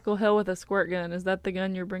say tackle hell with a squirt gun, is that the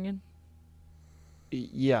gun you're bringing?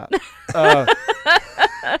 Yeah.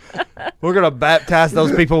 We're going to baptize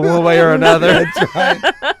those people one way or another. That's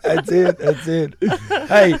right. That's it.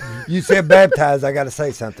 Hey, you said baptize. I got to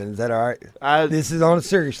say something. Is that all right? This is on a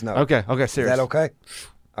serious note. Okay, serious. Is that okay?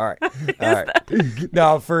 All right.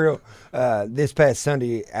 No, for real. This past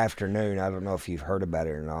Sunday afternoon, I don't know if you've heard about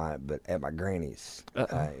it or not, but at my granny's,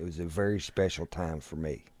 it was a very special time for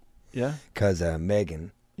me. Yeah? Because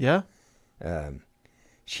Megan, Yeah?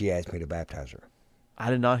 she asked me to baptize her. I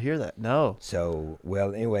did not hear that. No. So,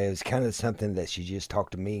 well, anyway, it was kind of something that she just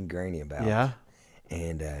talked to me and Granny about. Yeah?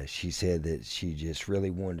 And she said that she just really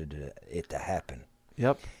wanted it to happen.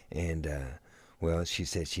 Yep. And, well, she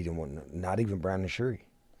said she didn't want, not even Brian and Shuri.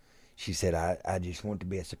 She said, I just want to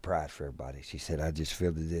be a surprise for everybody. She said, I just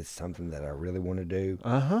feel that it's something that I really want to do.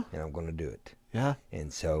 Uh-huh. And I'm going to do it. Yeah.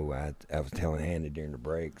 And so I was telling Hannah during the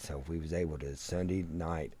break, so we was able to Sunday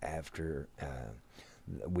night after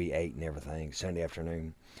we ate and everything, Sunday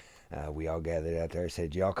afternoon, we all gathered out there and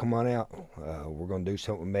said, y'all come on out. We're going to do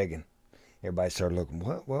something with Megan. Everybody started looking,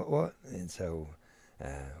 what? And so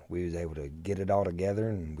we was able to get it all together,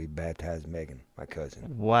 and we baptized Megan, my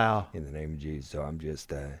cousin. Wow. In the name of Jesus. So I'm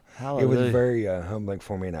just, it Hallelujah. was very humbling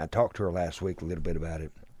for me, and I talked to her last week a little bit about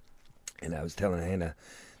it. And I was telling Hannah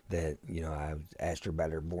that, I asked her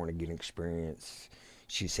about her born-again experience.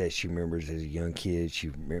 She says she remembers as a young kid, she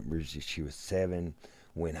remembers that she was 7,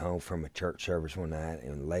 went home from a church service one night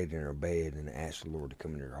and laid in her bed and asked the Lord to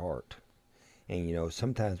come into her heart. And,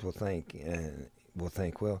 sometimes we'll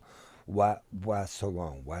think, well, why so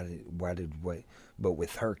long? Why did wait? But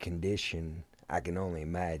with her condition, I can only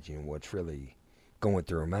imagine what's really going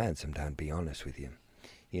through her mind sometimes, to be honest with you.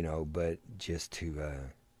 But just to,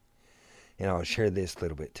 and I'll share this a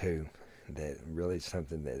little bit too, that really is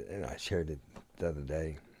something that, and I shared it the other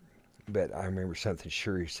day, but I remember something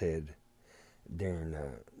Shuri said during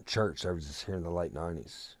church services here in the late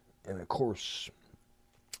 90s. And of course,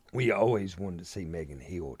 we always wanted to see Megan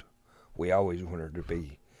healed. We always wanted her to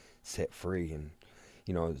be set free. And,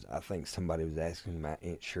 I think somebody was asking my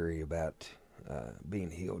Aunt Shuri about being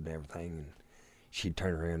healed and everything. And she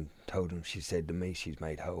turned around and told him, she said to me, she's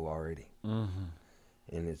made whole already. Mm-hmm.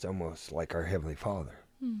 And it's almost like our Heavenly Father.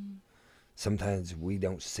 Mm-hmm. Sometimes we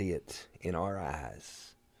don't see it in our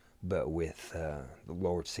eyes, but with the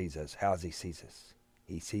Lord sees us. How's He sees us?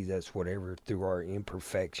 He sees us whatever, through our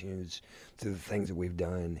imperfections, through the things that we've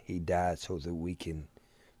done. He died so that we can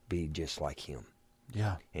be just like Him.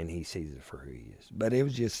 Yeah. And He sees it for who He is. But it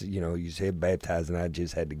was just, you said baptizing, I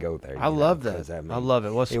just had to go there. I love that. I love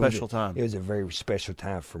it. What a special time. It was a very special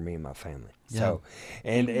time for me and my family. Yeah. So,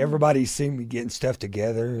 and everybody seen me getting stuff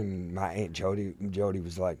together, and my Aunt Jody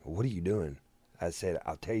was like, what are you doing? I said,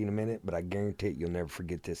 I'll tell you in a minute, but I guarantee you'll never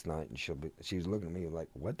forget this night. And she was looking at me like,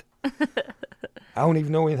 what? I don't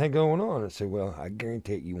even know anything going on. I said, well, I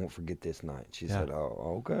guarantee you won't forget this night. She said,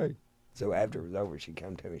 oh, okay. So after it was over, she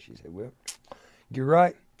came to me. She said, well, you're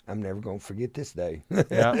right. I'm never going to forget this day.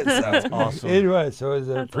 Yeah, that's awesome. Anyway, so it was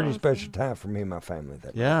a pretty special time for me and my family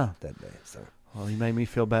that day. So. Well, you made me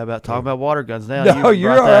feel bad about talking about water guns now. No,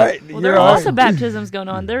 you're all right. Well, there are also baptisms going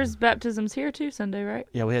on. There's baptisms here too Sunday, right?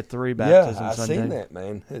 Yeah, we had 3 baptisms I've Sunday. seen that,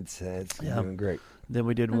 man. It's doing great. Then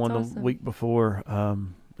we did one the week before,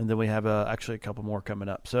 and then we have actually a couple more coming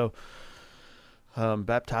up. So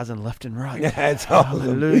baptizing left and right. That's awesome.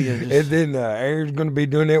 Hallelujah. And then Aaron's going to be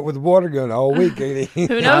doing that with the water gun all week, ain't he?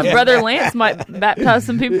 Who knows? Brother Lance might baptize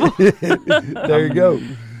some people. There you go.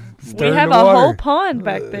 We have a whole pond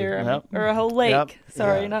back there, or a whole lake. Yep.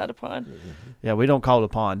 Sorry, not a pond. Yeah, we don't call it a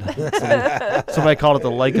pond. Somebody called it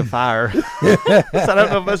the Lake of Fire. So I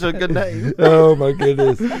don't know if that's a good name. Oh, my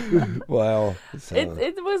goodness. Wow. So,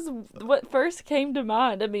 it was what first came to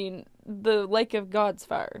mind. I mean, the Lake of God's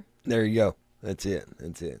Fire. there you go. That's it.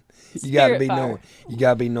 That's it. You got to Spirit be fire. knowing. You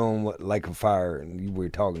got to be knowing what lake of fire we're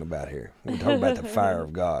talking about here. We're talking about the fire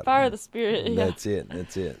of God. Fire of the Spirit. Yeah. That's it.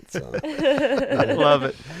 That's it. So, I love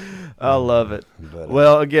it. I love it. but,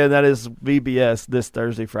 Well, again, that is VBS this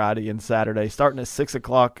Thursday, Friday, and Saturday, starting at 6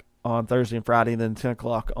 o'clock on Thursday and Friday, and then 10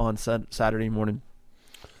 o'clock on Saturday morning.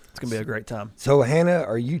 It's going to be a great time. so Hannah,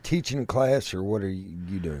 are you teaching a class or what are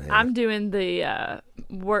you doing, Hannah? I'm doing the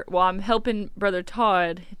work. Well, I'm helping Brother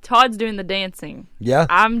Todd. Todd's doing the dancing. Yeah.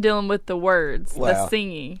 I'm dealing with the words, Wow. the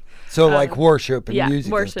singing. So like worship and Yeah,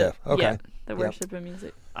 music worship. and stuff. Okay. Yeah, the Yep. worship and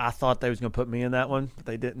music. I thought they was going to put me in that one, but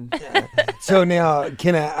they didn't. So now,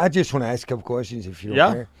 I just want to ask a couple questions if you don't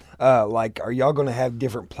Yeah. care. Like, are y'all going to have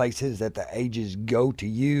different places that the ages go to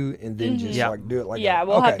you and then just Yeah. like do it like Yeah, that?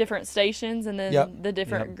 we'll Okay. have different stations, and then Yep. the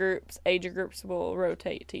different groups, age groups, will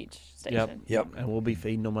rotate to each station. Yep. And we'll be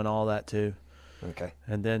feeding them and all that, too. Okay.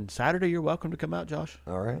 And then Saturday, you're welcome to come out, Josh.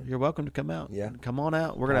 All right. You're welcome to come out. Yeah. Come on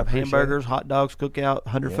out. We're going I to have appreciate hamburgers, hot dogs, cookout,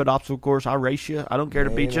 100-foot obstacle course. I'll race you. I don't care to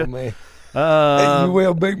beat you. Man, oh, man. You Uh,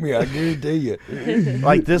 will beat me, I guarantee you.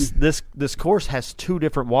 like this course has 2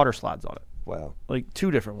 different water slides on it. Wow. Like 2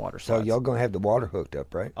 different water So slides. y'all going to have the water hooked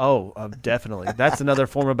up, right? Oh, definitely. That's another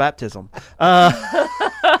form of baptism.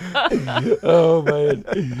 Oh, man.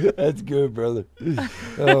 That's good, brother.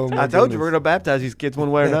 Oh, my I told you goodness. we're going to baptize these kids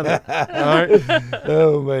one way or another. All right.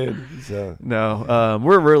 Oh, man. So, No,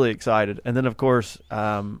 we're really excited. And then, of course,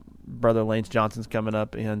 Brother Lance Johnson's coming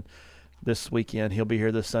up in this weekend. He'll be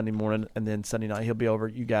here this Sunday morning, and then Sunday night he'll be over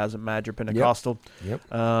at you guys at Madrid Pentecostal. yep.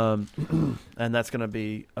 And that's going to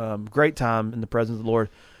be great time in the presence of the Lord.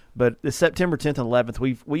 But it's September 10th and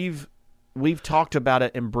 11th. We've talked about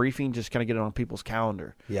it in briefing, just kind of get it on people's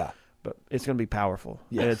calendar. Yeah. But it's going to be powerful.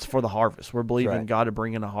 Yes. And it's for the harvest. We're believing right. God to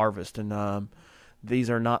bring in a harvest. And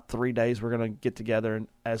these are not 3 days we're going to get together and,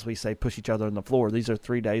 as we say, push each other on the floor. These are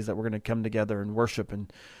 3 days that we're going to come together and worship,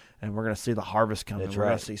 and we're going to see the harvest come. That's and we're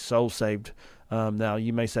going right. to see souls saved. Now,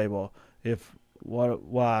 you may say, well,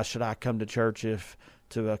 why should I come to church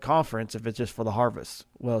to a conference if it's just for the harvest?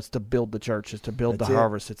 Well, it's to build the church. It's to build That's the it.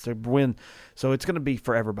 harvest. It's to win. So it's going to be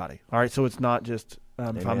for everybody. All right. So it's not just, if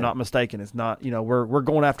I'm Amen. not mistaken, it's not, we're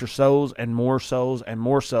going after souls and more souls and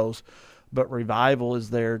more souls, but revival is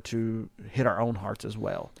there to hit our own hearts as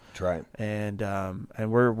well. That's right. And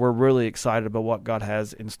we're really excited about what God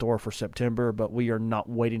has in store for September, but we are not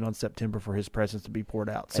waiting on September for His presence to be poured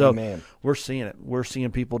out. So Amen. we're seeing it. We're seeing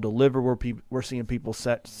people deliver. We're seeing people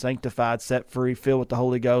sanctified, set free, filled with the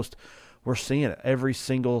Holy Ghost. We're seeing it every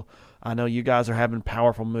single. I know you guys are having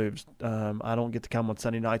powerful moves. I don't get to come on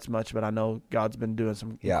Sunday nights much, but I know God's been doing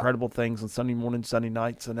some incredible things on Sunday morning, Sunday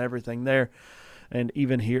nights, and everything there. And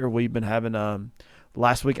even here, we've been having.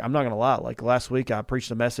 Last week, I'm not going to lie, like last week I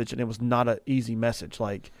preached a message and it was not an easy message.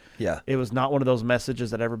 Like, it was not one of those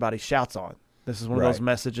messages that everybody shouts on. This is one of those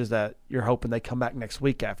messages that you're hoping they come back next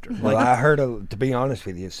week after. Well, I heard, to be honest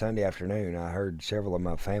with you, Sunday afternoon, I heard several of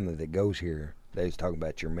my family that goes here, they was talking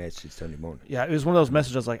about your message Sunday morning. Yeah, it was one of those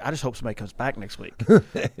messages like, I just hope somebody comes back next week.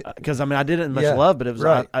 Because, I did it in much love, but it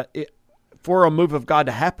was for a move of God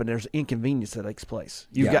to happen, there's inconvenience that takes place.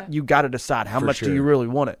 You got to decide how much do you really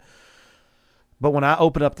want it. But when I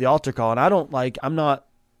open up the altar call, and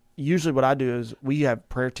usually what I do is we have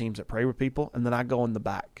prayer teams that pray with people, and then I go in the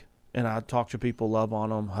back, and I talk to people, love on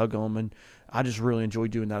them, hug them, and I just really enjoy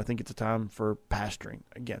doing that. I think it's a time for pastoring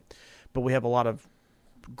again. But we have a lot of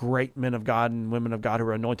great men of God and women of God who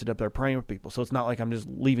are anointed up there praying with people. So it's not like I'm just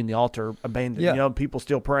leaving the altar abandoned. Yeah. People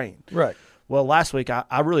still praying. Right. Well, last week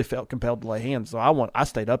I really felt compelled to lay hands, so I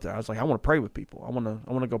stayed up there. I was like, I want to pray with people. I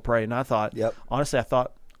want to go pray, and I thought, honestly,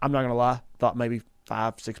 I'm not gonna lie, thought maybe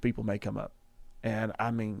 5-6 people may come up, and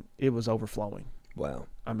it was overflowing. Wow.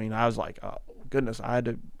 I was like, oh goodness, I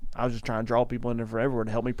was just trying to draw people in there forever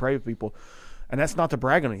to help me pray with people. And that's not to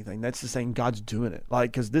brag on anything. That's just saying God's doing it.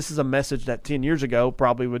 Like, because this is a message that 10 years ago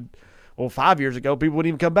probably 5 years ago, people wouldn't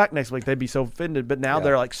even come back next week. They'd be so offended. But now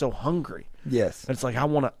they're like so hungry. Yes. And it's like,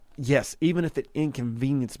 even if it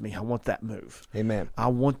inconvenienced me, I want that move. Amen. I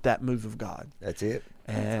want that move of God. That's it.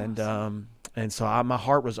 And and so my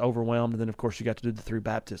heart was overwhelmed. And then, of course, you got to do the 3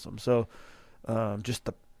 baptisms. So just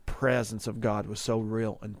the presence of God was so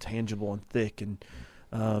real and tangible and thick.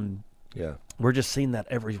 And we're just seeing that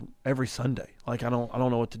every Sunday. Like, I don't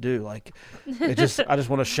know what to do. Like, I just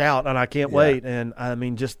want to shout, and I can't wait.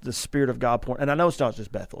 And just the Spirit of God pouring. And I know it's not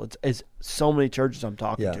just Bethel. It's so many churches I'm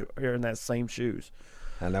talking to are in that same shoes.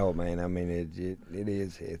 I know, man. It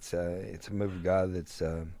is. It's a move of God that's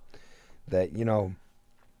that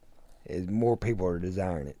more people are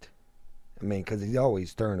desiring it. Because He's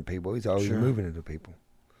always stirring to people. He's always moving into people.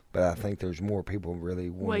 But I think there's more people really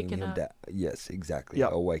wanting Waking him up. to. Yes, exactly.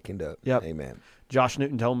 Yep. Awakened up. Yep. Amen. Josh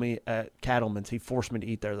Newton told me at Cattleman's, he forced me to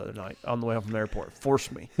eat there the other night on the way home from the airport.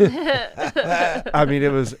 Forced me. I mean,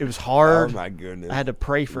 it was hard. Oh my goodness. I had to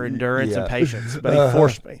pray for endurance and Yeah. patience, but he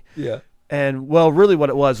forced me. Yeah. And, well, really what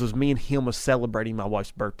it was me and him was celebrating my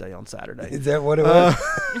wife's birthday on Saturday. Is that what it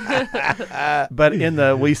was?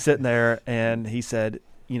 But we sitting there, and he said,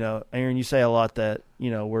 Aaron, you say a lot that,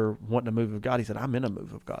 we're wanting a move of God. He said, I'm in a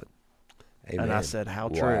move of God. Amen. And I said, how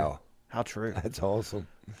true. Wow. How true. That's awesome.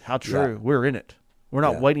 How true. Yeah. We're in it. We're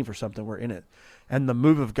not Yeah. waiting for something. We're in it. And the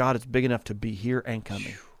move of God is big enough to be here and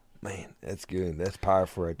coming. Man, that's good. That's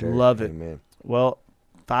powerful right there. Love it. Amen. Well,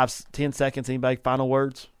 10 seconds. Anybody? Final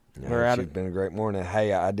words? We're It's out of been a great morning.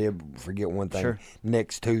 Hey, I did forget one thing. Sure.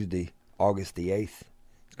 Next Tuesday, August the 8th,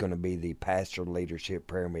 it's going to be the pastor leadership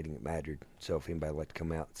prayer meeting at Madrid. So if anybody would like to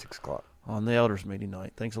come out at 6 o'clock. on the elders meeting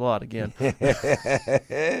night. Thanks a lot again. You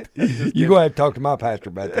go ahead and talk to my pastor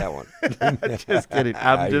about that one. Just kidding.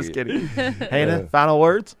 I'm just kidding. Hannah, final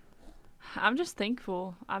words? I'm just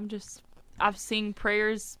thankful. I've seen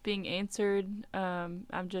prayers being answered.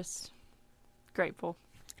 I'm just grateful.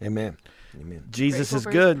 Amen. Amen. Jesus Grateful is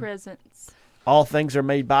for good. His presence. All things are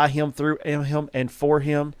made by him, through him, and for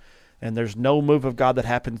him. And there's no move of God that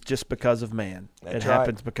happens just because of man. That's it right.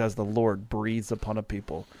 happens because the Lord breathes upon a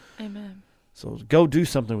people. Amen. So go do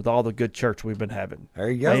something with all the good church we've been having. There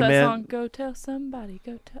you go. What's Amen. that song? Go tell somebody.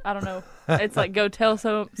 Go tell. I don't know. It's like go tell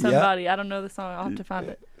somebody. I don't know the song. I'll have to find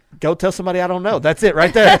it. Go tell somebody I don't know. That's it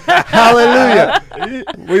right there. Hallelujah.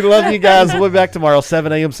 We love you guys. We'll be back tomorrow,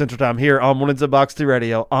 7 a.m. Central Time, here on Mornings of Box 2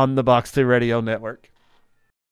 Radio on the Box 2 Radio Network.